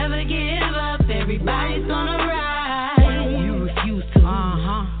fight. Never give up, everybody's gonna rise. You refuse to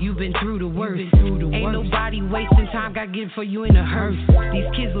lose. You've been through the worst. Ain't nobody wasting time, gotta get it for you in a hearse. These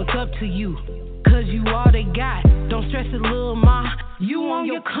kids look up to you, cause you all they got. Don't stress it, little ma, you on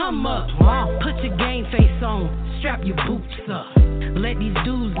your come up. Put your game face on, strap your boots up. Let these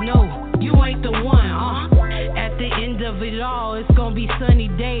dudes know you ain't the one, At the end of it all, it's gonna be sunny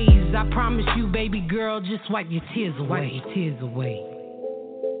days. I promise you, baby girl, just wipe your tears away.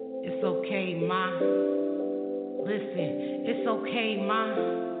 It's okay, ma. Listen, it's okay, ma.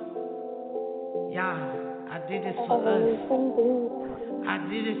 Y'all, I did this for us. I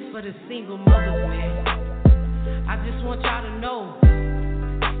did this for the single mothers, man. I just want y'all to know,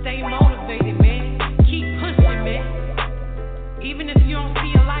 stay motivated, man. Keep pushing, man. Even if you don't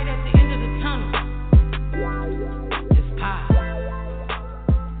see a light at the end of the tunnel, it's pie.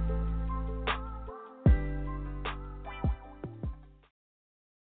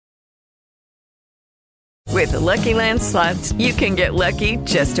 With the Lucky Land Slots, you can get lucky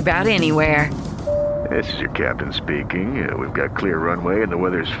just about anywhere. This is your captain speaking. We've got clear runway and the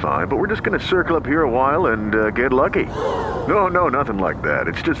weather's fine, but we're just going to circle up here a while and get lucky. No, nothing like that.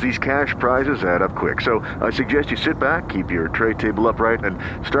 It's just these cash prizes add up quick. So I suggest you sit back, keep your tray table upright, and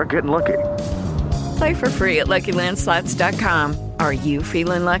start getting lucky. Play for free at LuckyLandSlots.com. Are you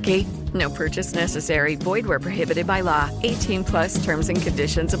feeling lucky? No purchase necessary. Void where prohibited by law. 18+ terms and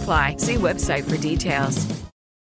conditions apply. See website for details.